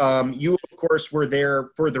there. You, of course, were there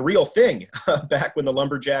for the real thing back when the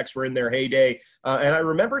Lumberjacks were in their heyday. And I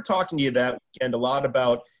remember talking to you that weekend a lot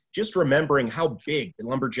about just remembering how big the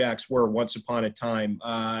Lumberjacks were once upon a time.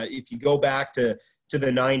 If you go back to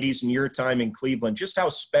the 90s and your time in Cleveland, just how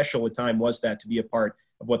special a time was that to be a part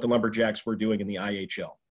of what the Lumberjacks were doing in the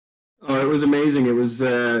IHL? Oh, it was amazing. It was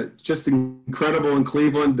just incredible in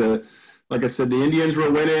Cleveland. Like I said, the Indians were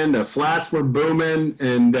winning, the Flats were booming,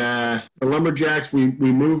 and the Lumberjacks, we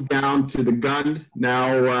moved down to the Gund,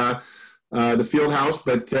 now the field house,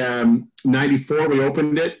 but 94 we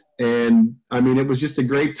opened it, and I mean, it was just a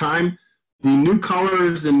great time. The new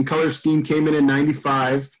colors and color scheme came in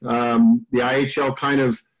 95. The IHL kind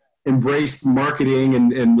of embraced marketing,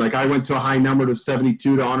 and like I went to a high number to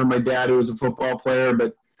 72 to honor my dad, who was a football player.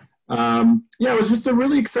 But yeah, it was just a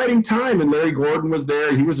really exciting time. And Larry Gordon was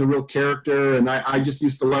there. He was a real character. And I just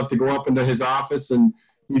used to love to go up into his office, and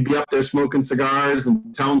he'd be up there smoking cigars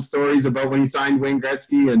and telling stories about when he signed Wayne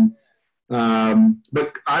Gretzky. And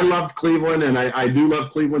but I loved Cleveland, and I do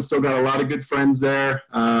love Cleveland. Still got a lot of good friends there.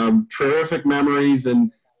 Terrific memories.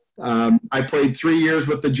 And I played 3 years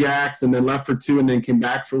with the Jacks and then left for 2 and then came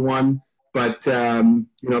back for 1. But,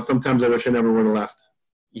 sometimes I wish I never would have left.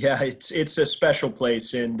 Yeah, it's a special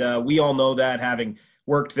place, and we all know that, having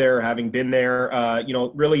worked there, having been there.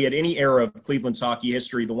 Really at any era of Cleveland's hockey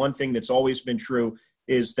history, the one thing that's always been true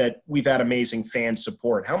is that we've had amazing fan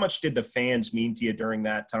support. How much did the fans mean to you during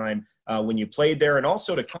that time when you played there, and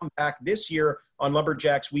also to come back this year on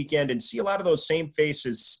Lumberjacks weekend and see a lot of those same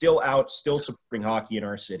faces still out, still supporting hockey in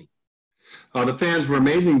our city? The fans were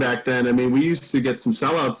amazing back then. I mean, we used to get some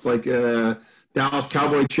sellouts like Dallas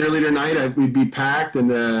Cowboy cheerleader night. We'd be packed,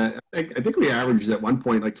 and I think we averaged at one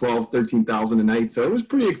point like 12,000, 13,000 a night. So it was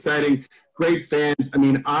pretty exciting. Great fans. I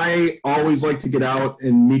mean, I always like to get out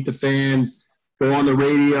and meet the fans, go on the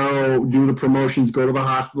radio, do the promotions, go to the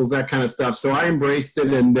hospitals, that kind of stuff. So I embraced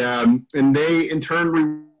it, and they in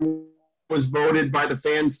turn was voted by the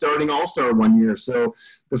fans starting All-Star one year. So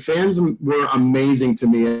the fans were amazing to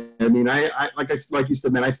me. I mean, like you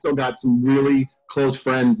said, man, I still got some really close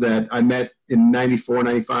friends that I met in 94,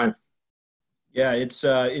 95. Yeah, it's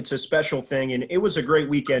a special thing, and it was a great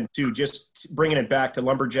weekend too. Just bringing it back to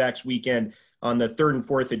Lumberjacks weekend on the 3rd and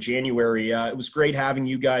 4th of January. It was great having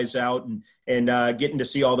you guys out and getting to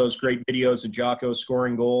see all those great videos of Jocko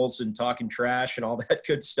scoring goals and talking trash and all that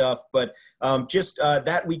good stuff. But just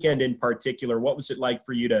that weekend in particular, what was it like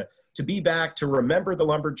for you to be back, to remember the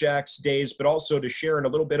Lumberjacks days, but also to share in a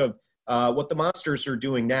little bit of what the Monsters are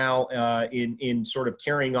doing now in sort of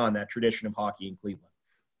carrying on that tradition of hockey in Cleveland?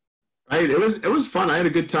 It was fun. I had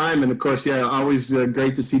a good time, and of course, yeah, always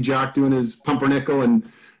great to see Jock doing his pumpernickel and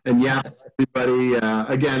yeah, everybody.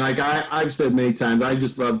 Again, like I've said many times, I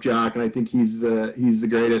just love Jock, and I think he's the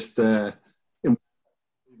greatest in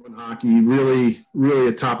hockey. Really, really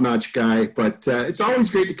a top-notch guy. But it's always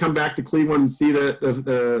great to come back to Cleveland and see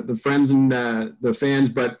the friends and the fans.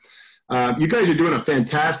 But you guys are doing a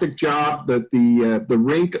fantastic job. The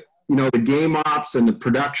rink, the game ops and the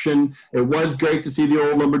production. It was great to see the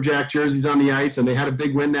old Lumberjack jerseys on the ice, and they had a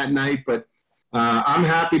big win that night. But I'm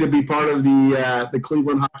happy to be part of the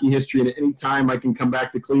Cleveland hockey history, and any time I can come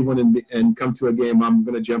back to Cleveland and come to a game, I'm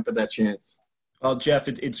going to jump at that chance. Well, Jeff,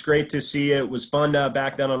 it's great to see you. It was fun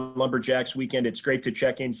back then on Lumberjacks weekend. It's great to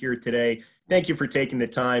check in here today. Thank you for taking the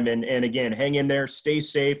time, and again, hang in there, stay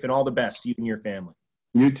safe, and all the best to you and your family.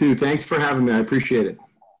 You too. Thanks for having me. I appreciate it.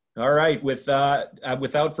 All right.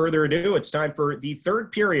 Without further ado, it's time for the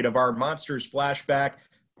 3rd period of our Monsters Flashback.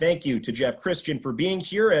 Thank you to Jeff Christian for being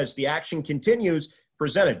here as the action continues,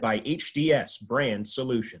 presented by HDS Brand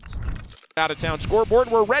Solutions. Out-of-town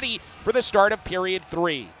scoreboard, we're ready for the start of period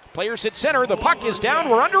 3. Players at center, the puck is down,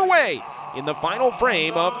 we're underway in the final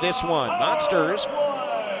frame of this one. Monsters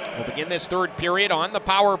will begin this 3rd period on the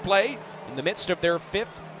power play in the midst of their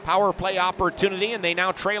 5th power play opportunity, and they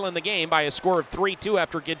now trail in the game by a score of 3-2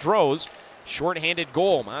 after Gaudreau's shorthanded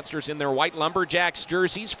goal. Monsters in their white Lumberjacks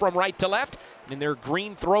jerseys from right to left, and in their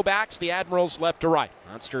green throwbacks, the Admirals left to right.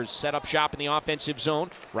 Monsters set up shop in the offensive zone.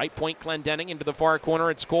 Right point, Clendenning into the far corner.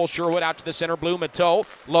 It's Cole Sherwood out to the center blue. Mateau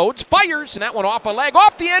loads, fires, and that one off a leg.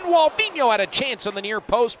 Off the end wall, Vigneault had a chance on the near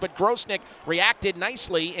post, but Grosnick reacted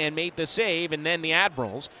nicely and made the save, and then the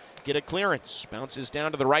Admirals get a clearance. Bounces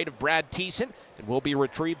down to the right of Brad Thiessen and will be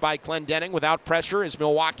retrieved by Clendenning without pressure as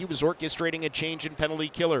Milwaukee was orchestrating a change in penalty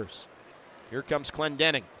killers. Here comes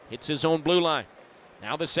Clendenning. Hits his own blue line.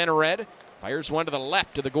 Now the center red. Fires one to the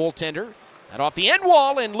left to the goaltender. That off the end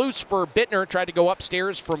wall and loose for Bittner. Tried to go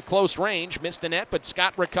upstairs from close range. Missed the net, but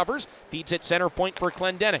Scott recovers. Feeds it center point for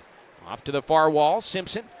Clendenning. Off to the far wall.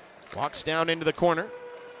 Simpson walks down into the corner.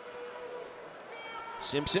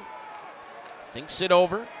 Simpson thinks it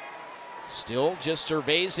over. Still just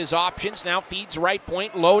surveys his options. Now feeds right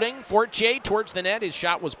point. Loading. Fortier towards the net. His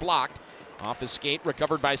shot was blocked. Off his skate,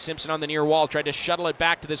 recovered by Simpson on the near wall. Tried to shuttle it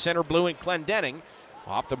back to the center blue, and Clendenning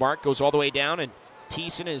off the mark, goes all the way down, and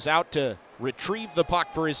Thiessen is out to retrieve the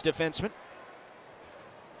puck for his defenseman.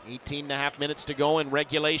 18.5 minutes to go in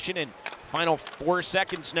regulation, and final 4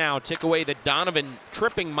 seconds now tick away the Donovan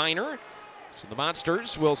tripping minor. So the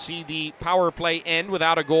Monsters will see the power play end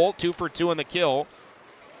without a goal. 2 for 2 on the kill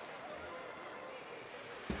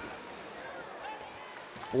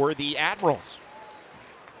for the Admirals.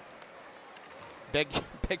 Beg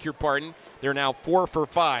beg your pardon. They're now 4 for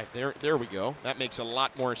 5. There we go. That makes a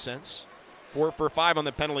lot more sense. 4 for 5 on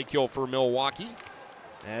the penalty kill for Milwaukee,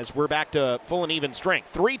 as we're back to full and even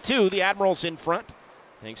strength. 3-2, the Admirals in front,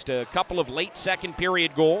 thanks to a couple of late second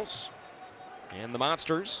period goals. And the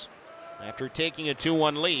Monsters, after taking a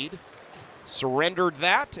 2-1 lead, surrendered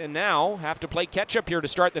that and now have to play catch-up here to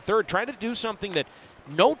start the third, trying to do something that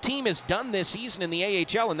no team has done this season in the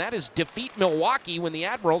AHL, and that is defeat Milwaukee when the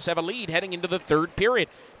Admirals have a lead heading into the third period.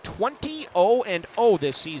 20-0-0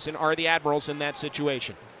 this season are the Admirals in that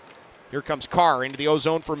situation. Here comes Carr into the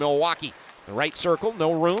O-zone for Milwaukee. The right circle,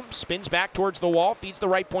 no room, spins back towards the wall, feeds the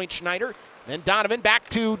right point Schneider. Then Donovan back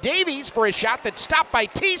to Davies for a shot that's stopped by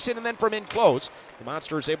Thiessen, and then from in close, the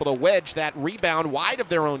Monsters able to wedge that rebound wide of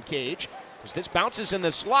their own cage. As this bounces in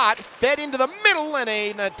the slot, fed into the middle, and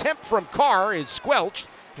an attempt from Carr is squelched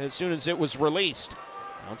as soon as it was released.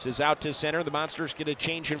 Bounces out to center. The Monsters get a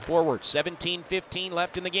change in forward. 17-15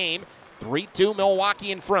 left in the game. 3-2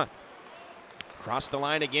 Milwaukee in front. Across the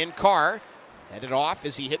line again, Carr headed off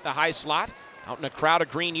as he hit the high slot. Out in a crowd of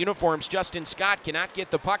green uniforms, Justin Scott cannot get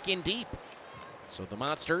the puck in deep. So the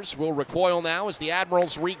Monsters will recoil now as the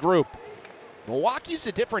Admirals regroup. Milwaukee's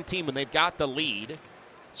a different team when they've got the lead.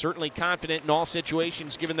 Certainly confident in all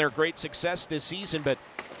situations given their great success this season, but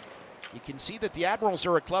you can see that the Admirals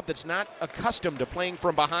are a club that's not accustomed to playing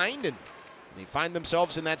from behind, and they find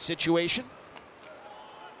themselves in that situation.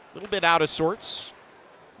 A little bit out of sorts.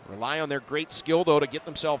 Rely on their great skill, though, to get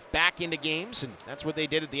themselves back into games, and that's what they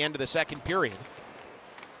did at the end of the second period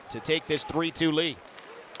to take this 3-2 lead.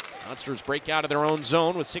 Monsters break out of their own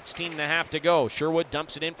zone with 16.5 to go. Sherwood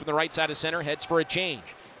dumps it in from the right side of center, heads for a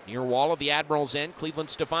change. Near wall of the Admirals' end, Cleveland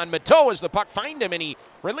Stefan Matteau as the puck find him, and he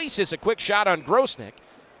releases a quick shot on Grosnick.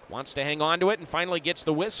 Wants to hang on to it and finally gets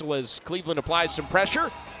the whistle as Cleveland applies some pressure.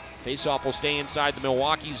 Faceoff will stay inside the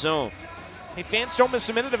Milwaukee zone. Hey, fans, don't miss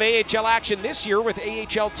a minute of AHL action this year with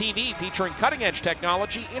AHL TV, featuring cutting-edge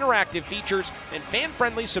technology, interactive features, and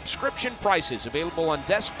fan-friendly subscription prices. Available on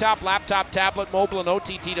desktop, laptop, tablet, mobile, and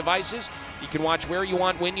OTT devices. You can watch where you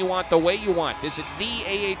want, when you want, the way you want. Visit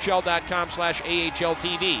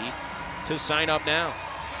theahl.com/AHLTV to sign up now.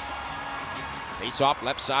 Face-off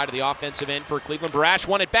left side of the offensive end for Cleveland. Barash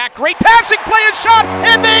won it back. Great passing play and shot,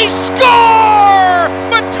 and they score!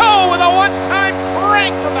 Matteau with a one-time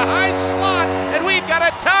crank from the high slot, and we've got a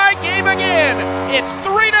tie game again. It's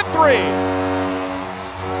 3-3.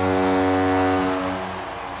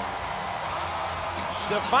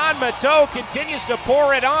 Stefan Matteau continues to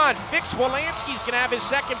pour it on. Fix Wolanski's going to have his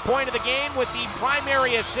second point of the game with the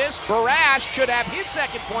primary assist. Barash should have his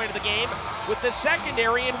second point of the game with the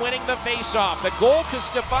secondary in winning the faceoff. The goal to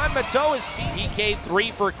Stefan Matteau is PK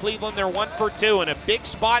 3 for Cleveland. They're 1 for 2 in a big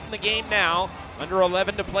spot in the game now. Under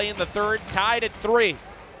 11 to play in the third, tied at 3.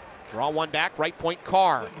 Draw one back, right point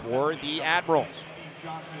Carr for the Admirals.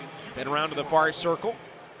 Then around to the far circle.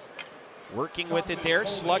 Working with it there,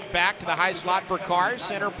 slugged back to the high slot for Carr.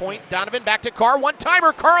 Center point, Donovan back to Carr.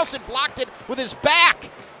 One-timer, Carlson blocked it with his back.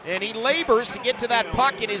 And he labors to get to that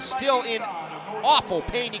puck and is still in awful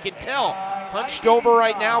pain, you can tell. Hunched over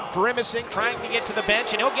right now, grimacing, trying to get to the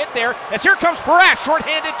bench, and he'll get there. As here comes Barash,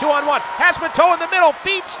 shorthanded 2-on-1. Has Matteau in the middle,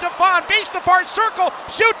 feeds Stefan, base the far circle,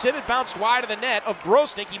 shoots it. It bounced wide of the net of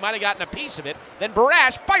Grosnick. He might have gotten a piece of it. Then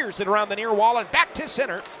Barash fires it around the near wall and back to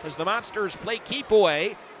center as the Monsters play keep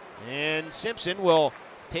away. And Simpson will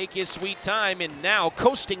take his sweet time and now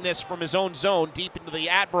coasting this from his own zone deep into the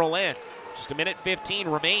Admiral end. Just a minute 15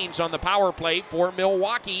 remains on the power play for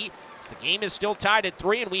Milwaukee. The game is still tied at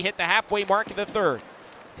 3 and we hit the halfway mark of the third.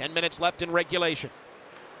 10 minutes left in regulation.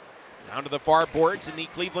 Down to the far boards in the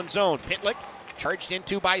Cleveland zone. Pitlick charged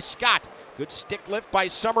into by Scott. Good stick lift by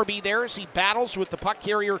Summerby there as he battles with the puck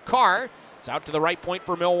carrier Carr. It's out to the right point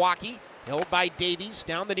for Milwaukee. Held by Davies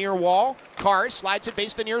down the near wall. Carr slides it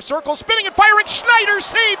base the near circle, spinning and firing. Schneider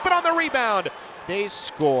saved, but on the rebound, they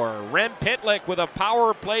score. Rem Pitlick with a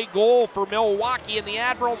power play goal for Milwaukee, and the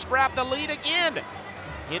Admirals grab the lead again.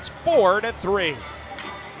 It's 4-3.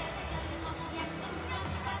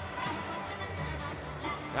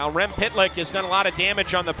 Now Rem Pitlick has done a lot of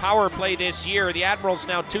damage on the power play this year. The Admirals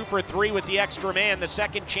now 2 for 3 with the extra man. The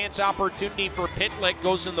second chance opportunity for Pitlick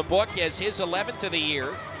goes in the book as his 11th of the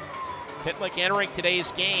year. Pitlick entering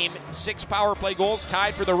today's game, 6 power play goals,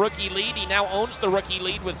 tied for the rookie lead. He now owns the rookie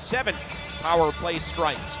lead with 7 power play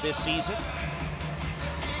strikes this season.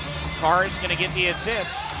 Carr is going to get the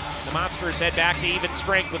assist. The Monsters head back to even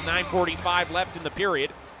strength with 9:45 left in the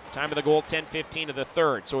period. Time of the goal, 10:15 of the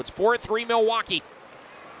third. So it's 4-3 Milwaukee.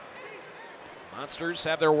 Monsters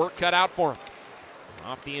have their work cut out for them.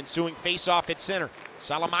 Off the ensuing faceoff at center.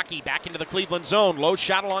 Salamaki back into the Cleveland zone. Low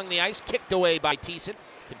shot along the ice, kicked away by Thiessen.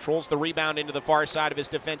 controls the rebound into the far side of his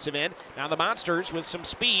defensive end. Now the Monsters with some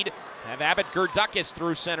speed have Abbott Gerdukis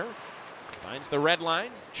through center. Finds the red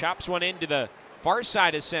line, chops one into the far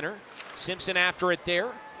side of center. Simpson after it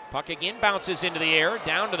there. Puck again bounces into the air.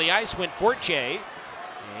 Down to the ice went Fortier.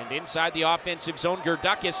 And inside the offensive zone,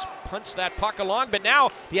 Gerdukis punts that puck along. But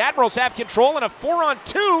now the Admirals have control in a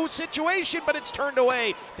 4-on-2 situation, but it's turned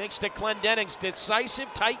away thanks to Clendening's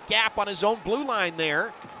decisive tight gap on his own blue line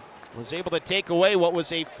there. Was able to take away what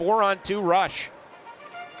was a 4-on-2 rush.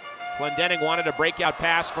 Clendening wanted a breakout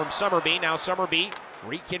pass from Summerby. Now Summerby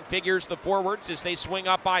reconfigures the forwards as they swing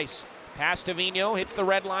up ice. Pass to Vigneault, hits the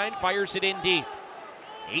red line, fires it in deep.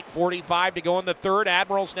 8:45 to go in the third.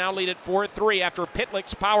 Admirals now lead at 4-3 after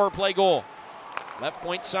Pitlick's power play goal. Left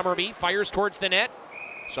point Summerby fires towards the net.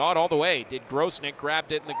 Saw it all the way. Did Grosnick,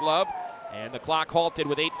 grabbed it in the glove. And the clock halted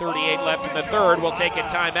with 8:38 left in the third. We'll take a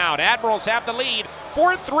timeout. Admirals have the lead.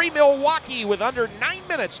 4-3 Milwaukee with under 9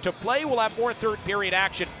 minutes to play. We'll have more third period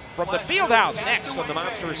action from the Fieldhouse next on the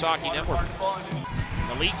Monsters Hockey Network.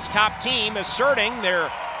 The league's top team asserting their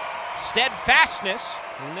steadfastness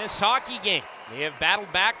in this hockey game. They have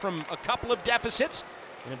battled back from a couple of deficits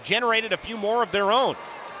and have generated a few more of their own.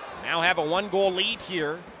 Now have a 1-goal lead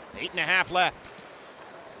here. 8.5 left.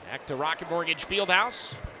 Back to Rocket Mortgage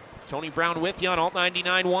Fieldhouse. Tony Brown with you on Alt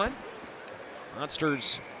 99.1.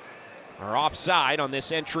 Monsters are offside on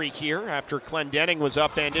this entry here after Clendening was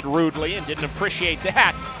upended rudely and didn't appreciate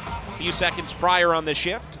that. A few seconds prior on the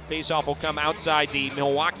shift. Faceoff will come outside the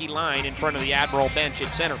Milwaukee line in front of the Admiral bench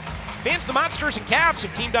at center. Fans, the Monsters and Cavs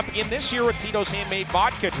have teamed up again this year with Tito's Handmade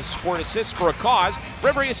Vodka to support assists for a cause. For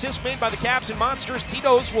every assist made by the Cavs and Monsters,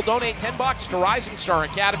 Tito's will donate $10 to Rising Star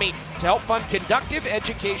Academy to help fund conductive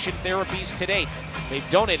education therapies to date. They've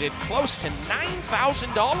donated close to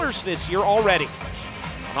 $9,000 this year already.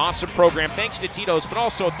 An awesome program, thanks to Tito's, but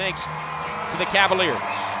also thanks to the Cavaliers.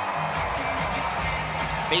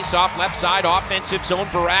 Face-off left side, offensive zone.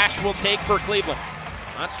 Barash will take for Cleveland.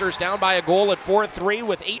 Monsters down by a goal at 4-3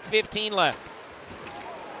 with 8:15 left.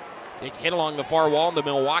 Big hit along the far wall in the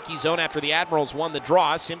Milwaukee zone after the Admirals won the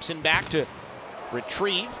draw. Simpson back to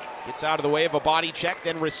retrieve. Gets out of the way of a body check,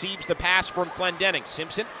 then receives the pass from Clendening.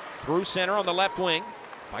 Simpson through center on the left wing.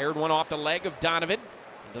 Fired one off the leg of Donovan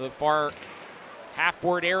into the far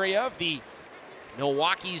half-board area of the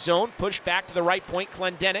Milwaukee zone. Pushed back to the right point,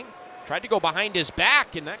 Clendening. Tried to go behind his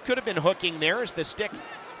back, and that could have been hooking there as the stick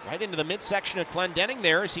right into the midsection of Clendening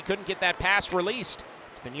there as he couldn't get that pass released.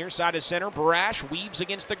 To the near side of center, Barash weaves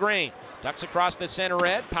against the grain. Ducks across the center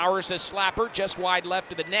edge, powers a slapper just wide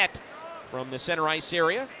left of the net from the center ice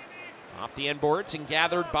area. Off the end boards and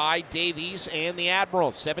gathered by Davies and the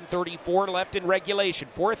Admirals. 7:34 left in regulation.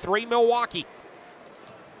 4-3 Milwaukee.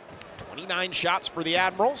 29 shots for the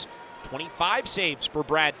Admirals. 25 saves for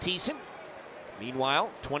Brad Thiessen. Meanwhile,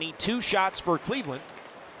 22 shots for Cleveland.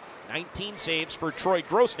 19 saves for Troy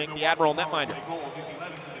Grosnick, the Admiral netminder.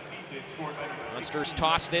 Monsters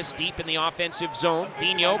toss this deep in the offensive zone.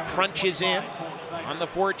 Vigneault crunches in on the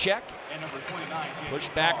forecheck. Push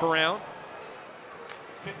back around.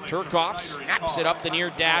 Turcoff snaps it up the near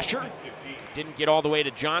dasher. Didn't get all the way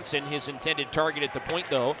to Johnson, his intended target at the point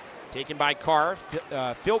though. Taken by Carr,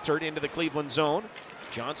 filtered into the Cleveland zone.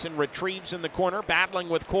 Johnson retrieves in the corner, battling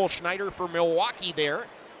with Cole Schneider for Milwaukee there.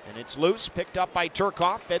 And it's loose, picked up by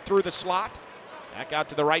Turcoff, fed through the slot. Back out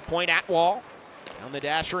to the right point, Atwall. Down the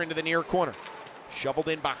dasher into the near corner. Shoveled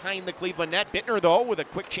in behind the Cleveland net. Bittner, though, with a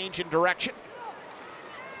quick change in direction.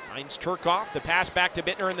 Finds Turcoff, the pass back to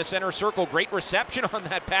Bittner in the center circle. Great reception on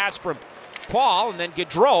that pass from Paul, and then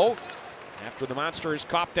Gaudreau. After the Monsters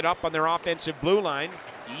copped it up on their offensive blue line,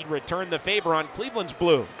 he returned the favor on Cleveland's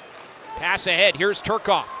blue. Pass ahead, here's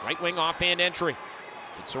Turcoff, right wing offhand entry.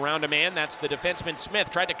 It's around a man, that's the defenseman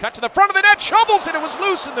Smith. Tried to cut to the front of the net, shovels, and it was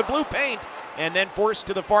loose in the blue paint. And then forced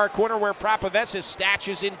to the far corner where Prapavesis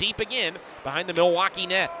stashes in deep again behind the Milwaukee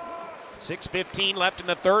net. 6:15 left in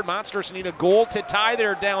the third. Monsters need a goal to tie.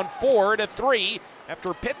 They're down 4-3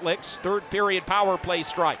 after Pitlick's third period power play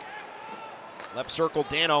strike. Left circle,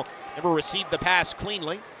 Dano never received the pass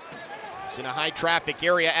cleanly. It's in a high traffic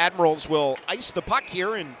area. Admirals will ice the puck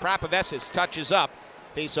here, and Prapavesis touches up.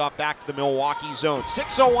 Face off back to the Milwaukee zone.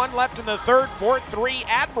 6:01 left in the third. 4-3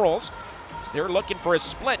 Admirals. They're looking for a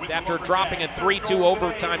split after dropping a 3-2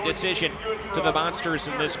 overtime decision to the Monsters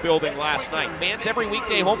in this building last night. Fans, every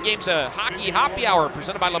weekday home game's a hockey happy hour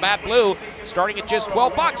presented by Labatt Blue, starting at just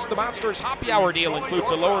 $12. The Monsters happy hour deal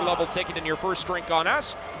includes a lower level ticket and your first drink on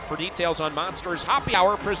us. For details on Monsters happy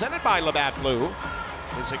hour presented by Labatt Blue,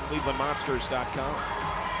 visit clevelandmonsters.com.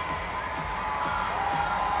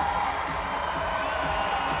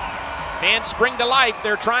 Fans spring to life.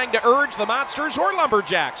 They're trying to urge the Monsters or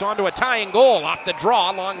Lumberjacks onto a tying goal off the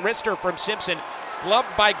draw. Long wrister from Simpson,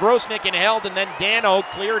 gloved by Grosnick and held, and then Dano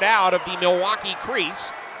cleared out of the Milwaukee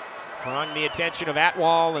crease, drawing the attention of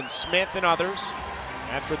Atwall and Smith and others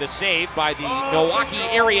after the save by the Milwaukee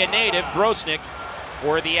area native Grosnick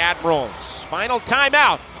for the Admirals. Final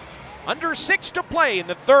timeout. Under 6 to play in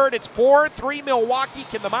the third. It's 4-3 Milwaukee.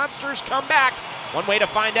 Can the Monsters come back? One way to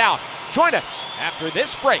find out. Join us after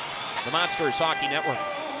this break. The Monsters Hockey Network.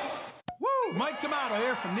 Woo! Mike D'Amato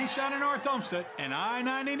here from Nissan in North Olmsted and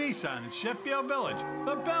I-90 Nissan in Sheffield Village.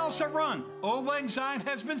 The bells have rung, Old Lang Syne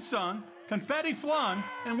has been sung, confetti flung,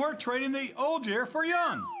 and we're trading the old year for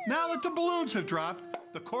young. Now that the balloons have dropped,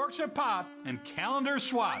 the corks have popped, and calendars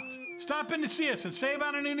swapped. Stop in to see us and save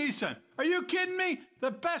on a new Nissan. Are you kidding me? The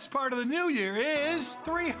best part of the new year is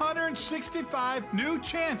 365 new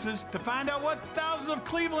chances to find out what thousands of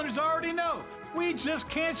Clevelanders already know. We just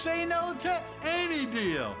can't say no to any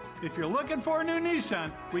deal. If you're looking for a new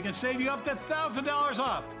Nissan, we can save you up to $1,000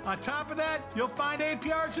 off. On top of that, you'll find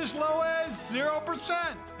APRs as low as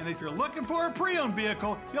 0%. And if you're looking for a pre-owned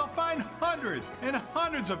vehicle, you'll find hundreds and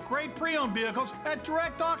hundreds of great pre-owned vehicles at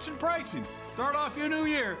direct auction pricing. Start off your new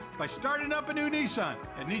year by starting up a new Nissan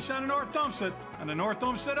at Nissan in North Olmsted on the North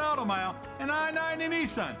Olmsted Auto Mile and I-90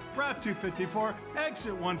 Nissan, Route 254,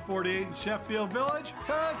 exit 148 in Sheffield Village.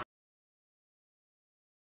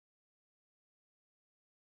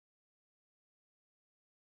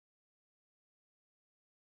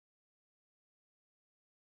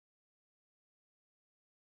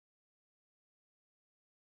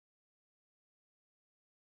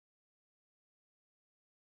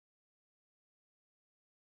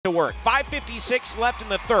 To work. 5:56 left in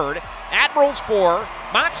the third. Admirals 4,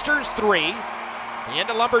 Monsters 3. The end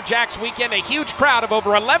of Lumberjacks weekend, a huge crowd of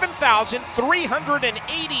over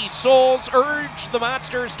 11,380 souls urge the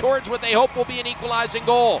Monsters towards what they hope will be an equalizing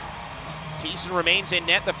goal. Thiessen remains in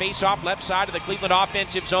net, the face-off left side of the Cleveland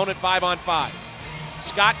offensive zone at 5-on-5.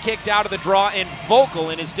 Scott kicked out of the draw and vocal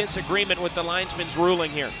in his disagreement with the linesman's ruling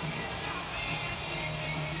here.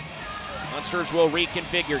 Monsters will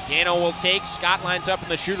reconfigure. Dano will take. Scott lines up in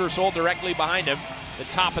the shooter's hole directly behind him, the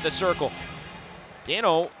top of the circle.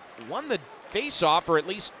 Dano won the face-off, or at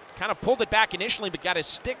least kind of pulled it back initially, but got his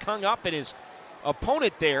stick hung up in his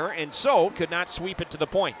opponent there, and so could not sweep it to the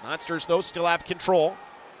point. Monsters, though, still have control.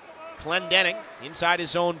 Clendenning inside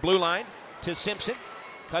his own blue line to Simpson.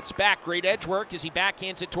 Cuts back. Great edge work as he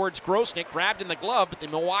backhands it towards Grosnick. Grabbed in the glove, but the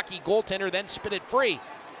Milwaukee goaltender then spit it free.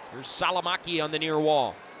 Here's Salamaki on the near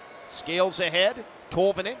wall. Scales ahead,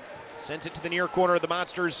 Tolvanen sends it to the near corner of the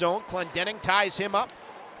Monsters zone. Clendenning ties him up,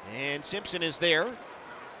 and Simpson is there.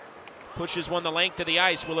 Pushes one the length of the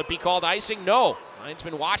ice. Will it be called icing? No.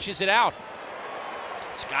 Linesman washes it out.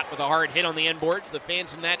 Scott with a hard hit on the end boards. The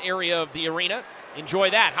fans in that area of the arena enjoy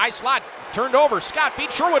that. High slot, turned over. Scott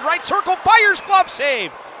feeds Sherwood, right circle, fires, glove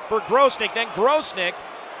save for Grosnick. Then Grosnick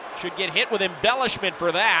should get hit with embellishment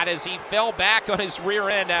for that as he fell back on his rear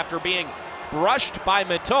end after being brushed by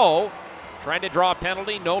Mateau. Trying to draw a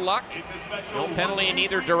penalty, no luck. No penalty in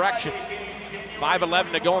either direction.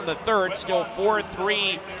 5:11 to go in the third, still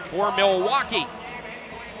 4-3 for Milwaukee.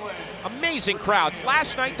 Amazing crowds.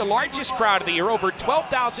 Last night, the largest crowd of the year, over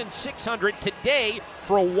 12,600. Today,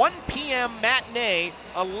 for a 1 p.m. matinee,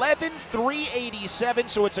 11,387.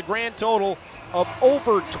 So it's a grand total of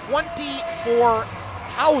over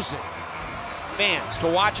 24,000 fans to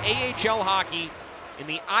watch AHL hockey in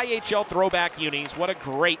the IHL throwback unis. What a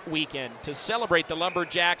great weekend to celebrate the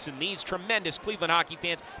Lumberjacks and these tremendous Cleveland hockey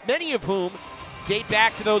fans, many of whom date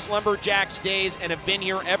back to those Lumberjacks days and have been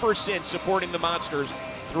here ever since, supporting the Monsters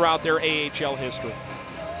throughout their AHL history.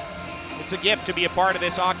 It's a gift to be a part of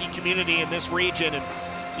this hockey community in this region, and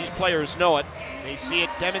these players know it. They see it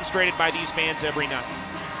demonstrated by these fans every night.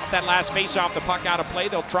 Off that last face-off, the puck out of play,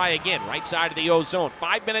 they'll try again, right side of the O zone.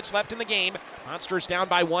 5 minutes left in the game. Monsters down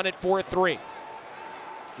by 1 at 4-3.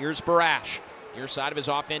 Here's Barash, near side of his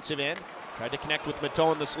offensive end. Tried to connect with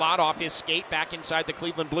Mateau in the slot, off his skate, back inside the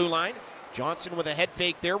Cleveland blue line. Johnson with a head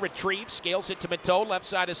fake there, retrieves, scales it to Mateau, left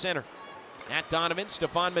side of center. Matt Donovan,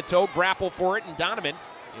 Stefan Mateau grapple for it, and Donovan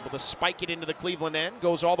able to spike it into the Cleveland end.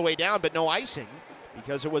 Goes all the way down, but no icing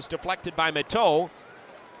because it was deflected by Mateau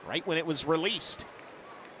right when it was released.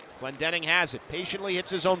 Clendenning has it, patiently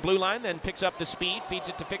hits his own blue line, then picks up the speed, feeds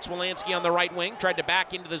it to Fix-Wolanski on the right wing. Tried to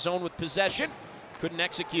back into the zone with possession. Couldn't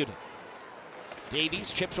execute it.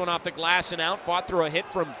 Davies chips one off the glass and out. Fought through a hit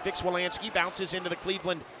from Fix-Wolanski. Bounces into the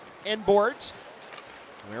Cleveland end boards.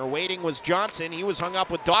 Where waiting was Johnson. He was hung up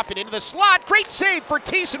with Dauphin into the slot. Great save for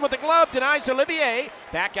Thiessen with the glove. Denies Olivier.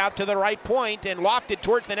 Back out to the right point and lofted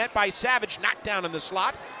towards the net by Savage. Knocked down in the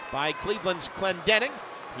slot by Cleveland's Clendening.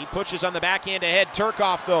 He pushes on the backhand ahead.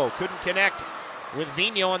 Turcoff, though, couldn't connect with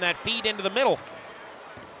Vigneault on that feed into the middle.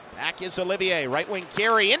 Back is Olivier. Right wing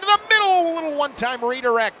carry into the middle. A little one-time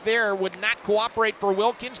redirect there. Would not cooperate for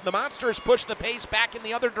Wilkins. The Monsters push the pace back in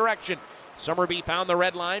the other direction. Summerby found the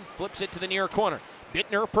red line. Flips it to the near corner.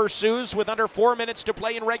 Bittner pursues with under 4 minutes to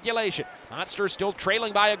play in regulation. Monsters still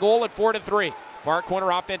trailing by a goal at 4-3. Far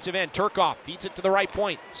corner offensive end. Turcoff feeds it to the right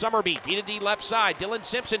point. Summerby, D-to-D left side. Dylan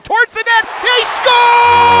Simpson towards the net. He scored!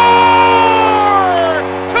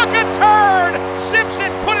 Took a turn. Simpson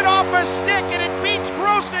put it off a stick and it beats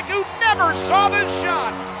Grosnick, who never saw the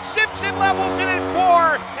shot. Simpson levels it at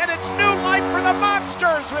 4, and it's new life for the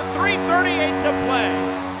Monsters with 3:38 to play.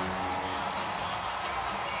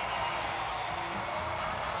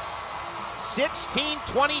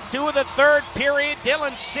 16:22 of the third period.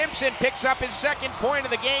 Dylan Simpson picks up his second point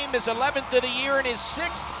of the game, his 11th of the year, and his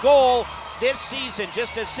 6th goal this season.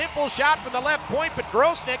 Just a simple shot from the left point, but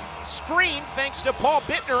Grosnick screened thanks to Paul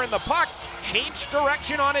Bittner, and the puck changed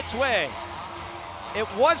direction on its way. It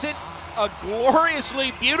wasn't a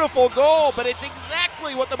gloriously beautiful goal, but it's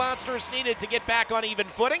exactly what the Monsters needed to get back on even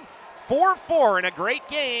footing. 4-4 in a great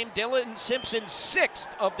game. Dylan Simpson's 6th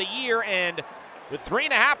of the year, and with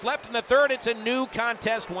 3.5 left in the third, it's a new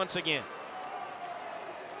contest once again.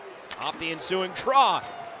 Off the ensuing draw,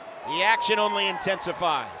 the action only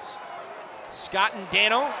intensifies. Scott and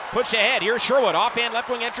Dano push ahead. Here's Sherwood. Offhand left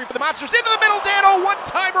wing entry for the Monsters. Into the middle, Dano.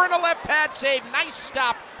 One-timer and a left pad save. Nice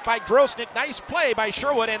stop by Grosnick. Nice play by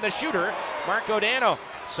Sherwood and the shooter, Marco Dano.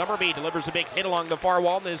 Summerby delivers a big hit along the far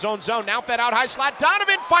wall in his own zone. Now fed out high slot.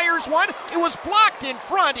 Donovan fires one. It was blocked in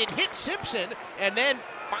front. It hit Simpson and then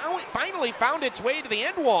finally found its way to the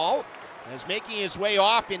end wall. As making his way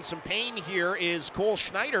off in some pain here is Cole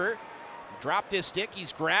Schneider. He dropped his stick.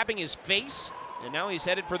 He's grabbing his face. And now he's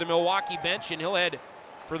headed for the Milwaukee bench, and he'll head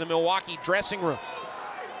for the Milwaukee dressing room.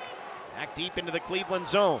 Back deep into the Cleveland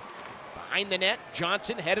zone. Behind the net,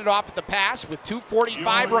 Johnson headed off at the pass with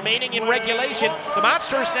 2:45 remaining in regulation. The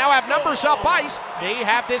Monsters now have numbers up ice. They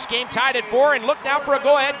have this game tied at 4, and look now for a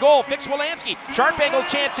go-ahead goal. Fix-Wolanski, sharp angle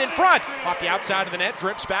chance in front. Off the outside of the net,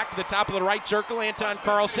 drips back to the top of the right circle. Anton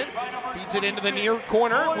Carlson feeds it into the near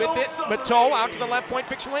corner with it. Mateau out to the left point.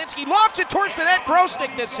 Fix-Wolanski lofts it towards the net.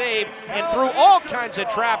 Grosnick the save, and through all kinds of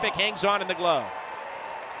traffic, hangs on in the glove.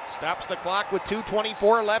 Stops the clock with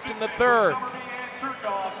 2:24 left in the third.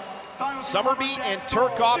 Summerby and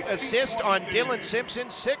Turcoff assist on Dylan Simpson,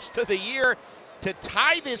 6th of the year, to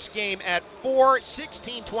tie this game at 4,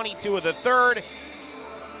 16:22 of the third.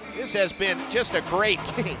 This has been just a great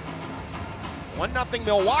game. 1-0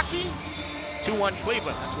 Milwaukee, 2-1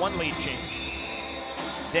 Cleveland. That's one lead change.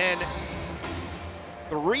 Then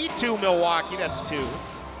 3-2 Milwaukee, that's 2.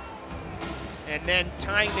 And then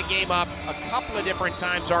tying the game up a couple of different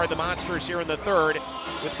times are the Monsters here in the third,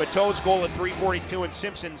 with Mateau's goal at 3:42 and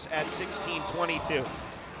Simpson's at 16:22.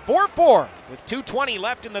 4-4 with 2:20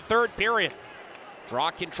 left in the third period.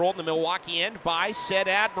 Draw controlled in the Milwaukee end by said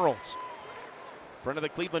Admirals. In front of the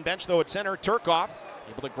Cleveland bench, though, at center, Turcoff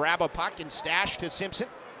able to grab a puck and stash to Simpson.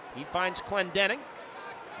 He finds Clendening.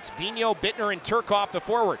 It's Vigneault, Bittner, and Turcoff the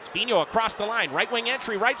forwards. Vigneault across the line, right wing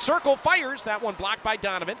entry, right circle, fires. That one blocked by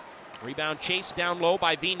Donovan. Rebound chased down low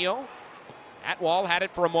by Vigneault. Atwall had it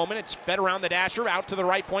for a moment. It's fed around the dasher, out to the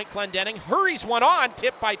right point. Clendening hurries one on,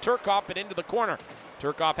 tipped by Turcoff, but into the corner.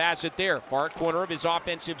 Turcoff has it there. Far corner of his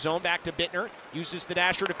offensive zone, back to Bittner. Uses the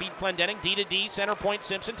dasher to feed Clendening. D-to-D, center point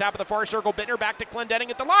Simpson, top of the far circle. Bittner back to Clendening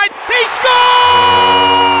at the line. He scores!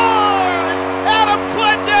 Adam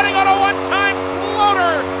Clendening on a one-time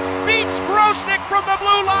floater beats Grosnick from the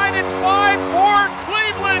blue line. It's 5-4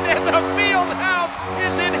 Cleveland, and the field house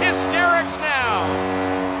is in hysterics now.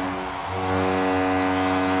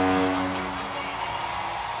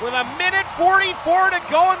 With 1:44 to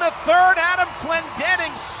go in the third, Adam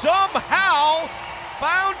Clendening somehow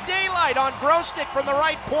found daylight on Grosnick from the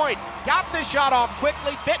right point. Got the shot off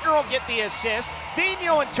quickly. Bittner will get the assist.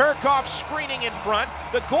 Vigneault and Turcoff screening in front.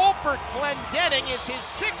 The goal for Clendening is his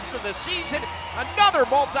 6th of the season. Another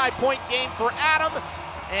multi-point game for Adam.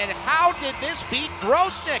 And how did this beat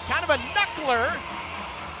Grosnick? Kind of a knuckler.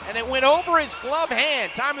 And it went over his glove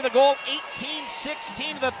hand. Time of the goal,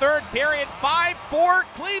 18:16 of the third period. 5-4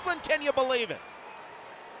 Cleveland, can you believe it?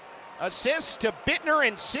 Assists to Bittner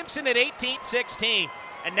and Simpson at 18:16.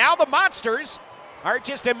 And now the Monsters are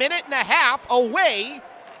just a minute and a half away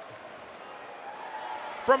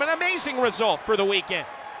from an amazing result for the weekend.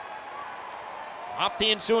 Off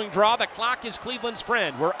the ensuing draw, the clock is Cleveland's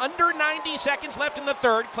friend. We're under 90 seconds left in the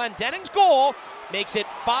third. Clendenning's goal makes it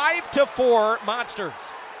 5-4 Monsters.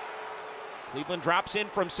 Cleveland drops in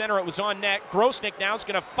from center. It was on net. Grosnick now is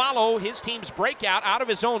going to follow his team's breakout out of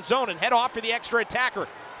his own zone and head off to the extra attacker.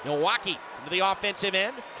 Milwaukee into the offensive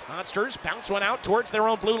end. Monsters bounce one out towards their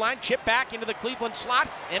own blue line. Chip back into the Cleveland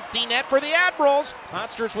slot. Empty net for the Admirals.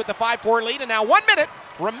 Monsters with the 5-4 lead, and now 1 minute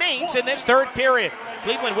remains in this third period.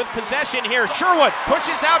 Cleveland with possession here. Sherwood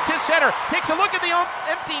pushes out to center. Takes a look at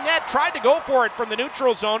the empty net. Tried to go for it from the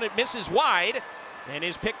neutral zone. It misses wide and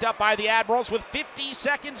is picked up by the Admirals with 50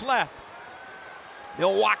 seconds left.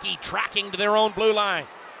 Milwaukee tracking to their own blue line.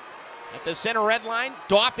 At the center red line,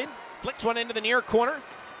 Dauphin flicks one into the near corner.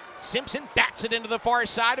 Simpson bats it into the far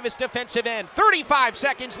side of his defensive end. 35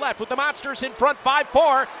 seconds left with the Monsters in front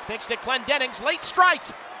 5-4 thanks to Clendenning's late strike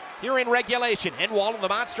here in regulation. End wall in the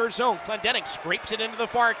Monsters zone. Clendenning scrapes it into the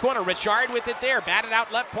far corner. Richard with it there. Batted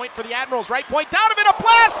out left point for the Admirals. Right point down of it. A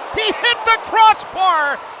blast. He hit the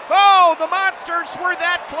crossbar. Oh, the Monsters were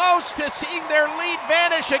that close to seeing their lead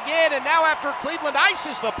vanish again. And now after Cleveland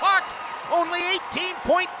ices the puck, only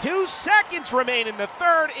 18.2 seconds remain in the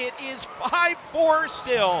third. It is 5-4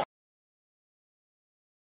 still.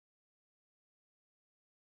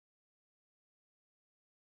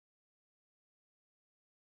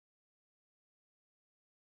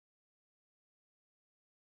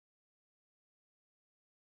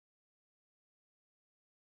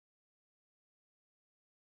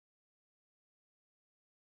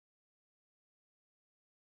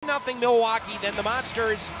 Nothing Milwaukee. Then the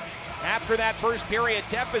Monsters, after that first period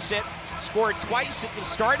deficit, scored twice at the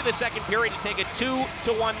start of the second period to take a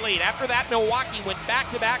 2-1 lead. After that, Milwaukee went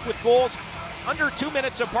back-to-back with goals under 2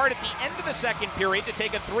 minutes apart at the end of the second period to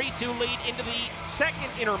take a 3-2 lead into the second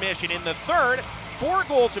intermission. In the third, 4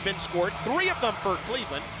 goals have been scored, 3 of them for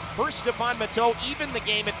Cleveland. First, Stefan Matteau evened the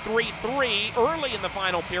game at 3-3 early in the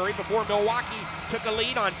final period before Milwaukee took a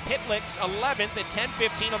lead on Pitlick's 11th at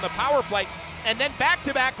 10:15 on the power play. And then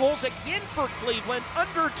back-to-back goals again for Cleveland,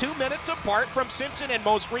 under 2 minutes apart from Simpson and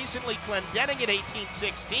most recently Clendenning at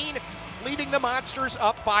 18:16, leading the Monsters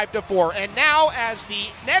up 5-4. And now, as the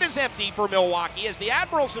net is empty for Milwaukee, as the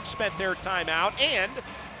Admirals have spent their timeout, and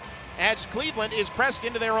as Cleveland is pressed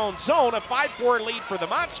into their own zone, a 5-4 lead for the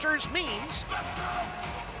Monsters means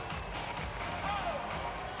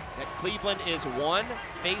that Cleveland is one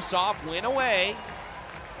face-off win away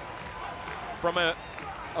from a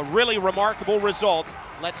really remarkable result.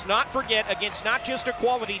 Let's not forget, against not just a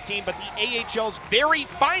quality team, but the AHL's very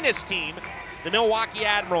finest team, the Milwaukee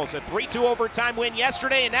Admirals. A 3-2 overtime win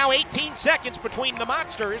yesterday, and now 18 seconds between the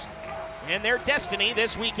Monsters and their destiny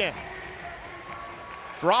this weekend.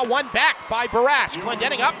 Draw one back by Barash.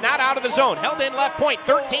 Clendenning up, not out of the zone. Held in left point,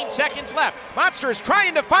 13 seconds left. Monsters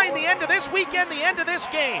trying to find the end of this weekend, the end of this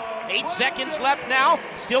game. 8 seconds left now.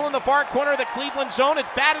 Still in the far corner of the Cleveland zone. It's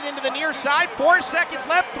batted into the near side. 4 seconds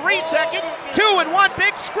left, 3 seconds. 2 and 1,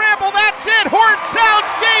 big scramble. That's it. Horn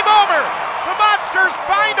sounds, game over. The Monsters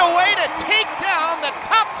find a way to take down the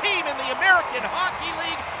top team in the American Hockey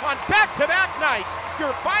League on back-to-back nights.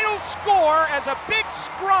 Your final score as a big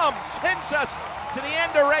scrum sends us to the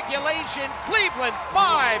end of regulation. Cleveland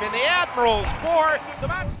 5 and the Admirals 4.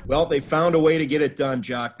 Well, they found a way to get it done,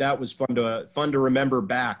 Jock. That was fun to remember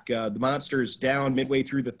back. The Monsters down midway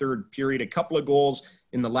through the third period, a couple of goals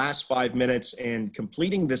in the last 5 minutes, and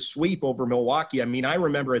completing the sweep over Milwaukee. I mean, I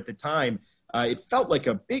remember at the time, it felt like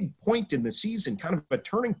a big point in the season, kind of a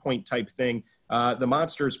turning point type thing. The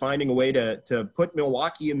Monsters finding a way to put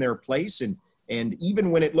Milwaukee in their place, and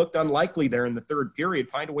even when it looked unlikely there in the third period,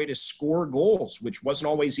 find a way to score goals, which wasn't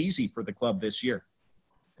always easy for the club this year.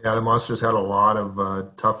 Yeah, the Monsters had a lot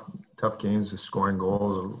of tough games of scoring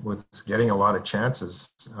goals, with getting a lot of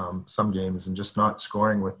chances some games, and just not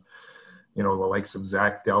scoring with, the likes of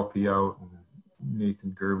Zach Delpy out and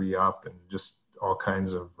Nathan Gerby up, and just all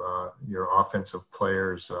kinds of your offensive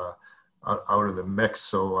players out of the mix.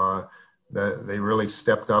 So they really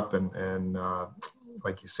stepped up, and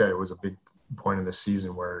like you said, it was a big point in the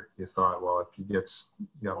season where you thought, well, if you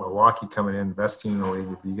got Milwaukee coming in, best team in the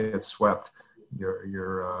league, if you get swept,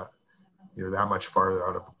 you're that much farther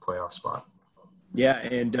out of a playoff spot. Yeah,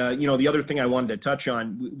 and the other thing I wanted to touch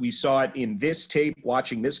on, we saw it in this tape,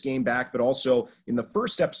 watching this game back, but also in the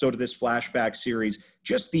first episode of this Flashback series,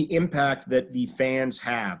 just the impact that the fans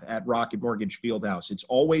have at Rocket Mortgage Fieldhouse. It's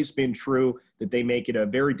always been true that they make it a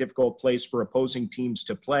very difficult place for opposing teams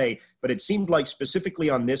to play, but it seemed like specifically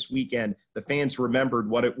on this weekend, the fans remembered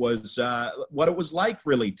what it was like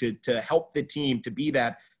really to help the team to be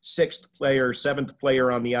that sixth player, seventh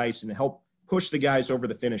player on the ice and help push the guys over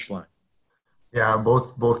the finish line. Yeah,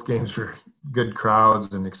 both games were good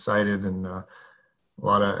crowds and excited, and a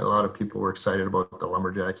lot of people were excited about the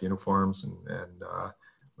Lumberjack uniforms, and a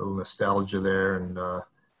little nostalgia there, and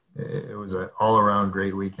it was an all-around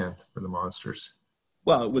great weekend for the Monsters.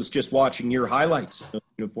 Well, it was just watching your highlights of those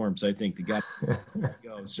uniforms, I think, that got to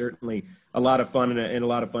go. Certainly a lot of fun, and a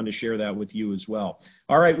lot of fun to share that with you as well.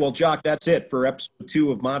 All right, well, Jock, that's it for episode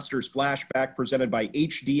 2 of Monsters Flashback, presented by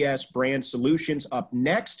HDS Brand Solutions. Up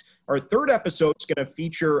next, our third episode is going to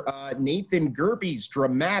feature Nathan Gerbe's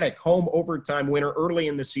dramatic home overtime winner early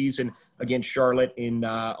in the season against Charlotte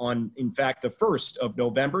on the 1st of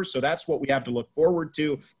November. So that's what we have to look forward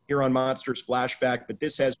to here on Monsters Flashback. But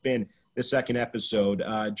this has been the second episode.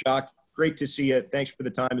 Jock, great to see you. Thanks for the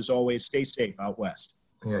time as always. Stay safe out west.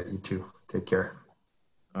 Yeah, you too. Take care.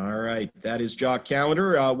 All right. That is Jock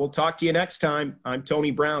Callender. We'll talk to you next time. I'm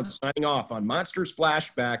Tony Brown signing off on Monsters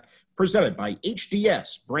Flashback, presented by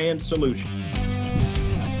HDS Brand Solutions.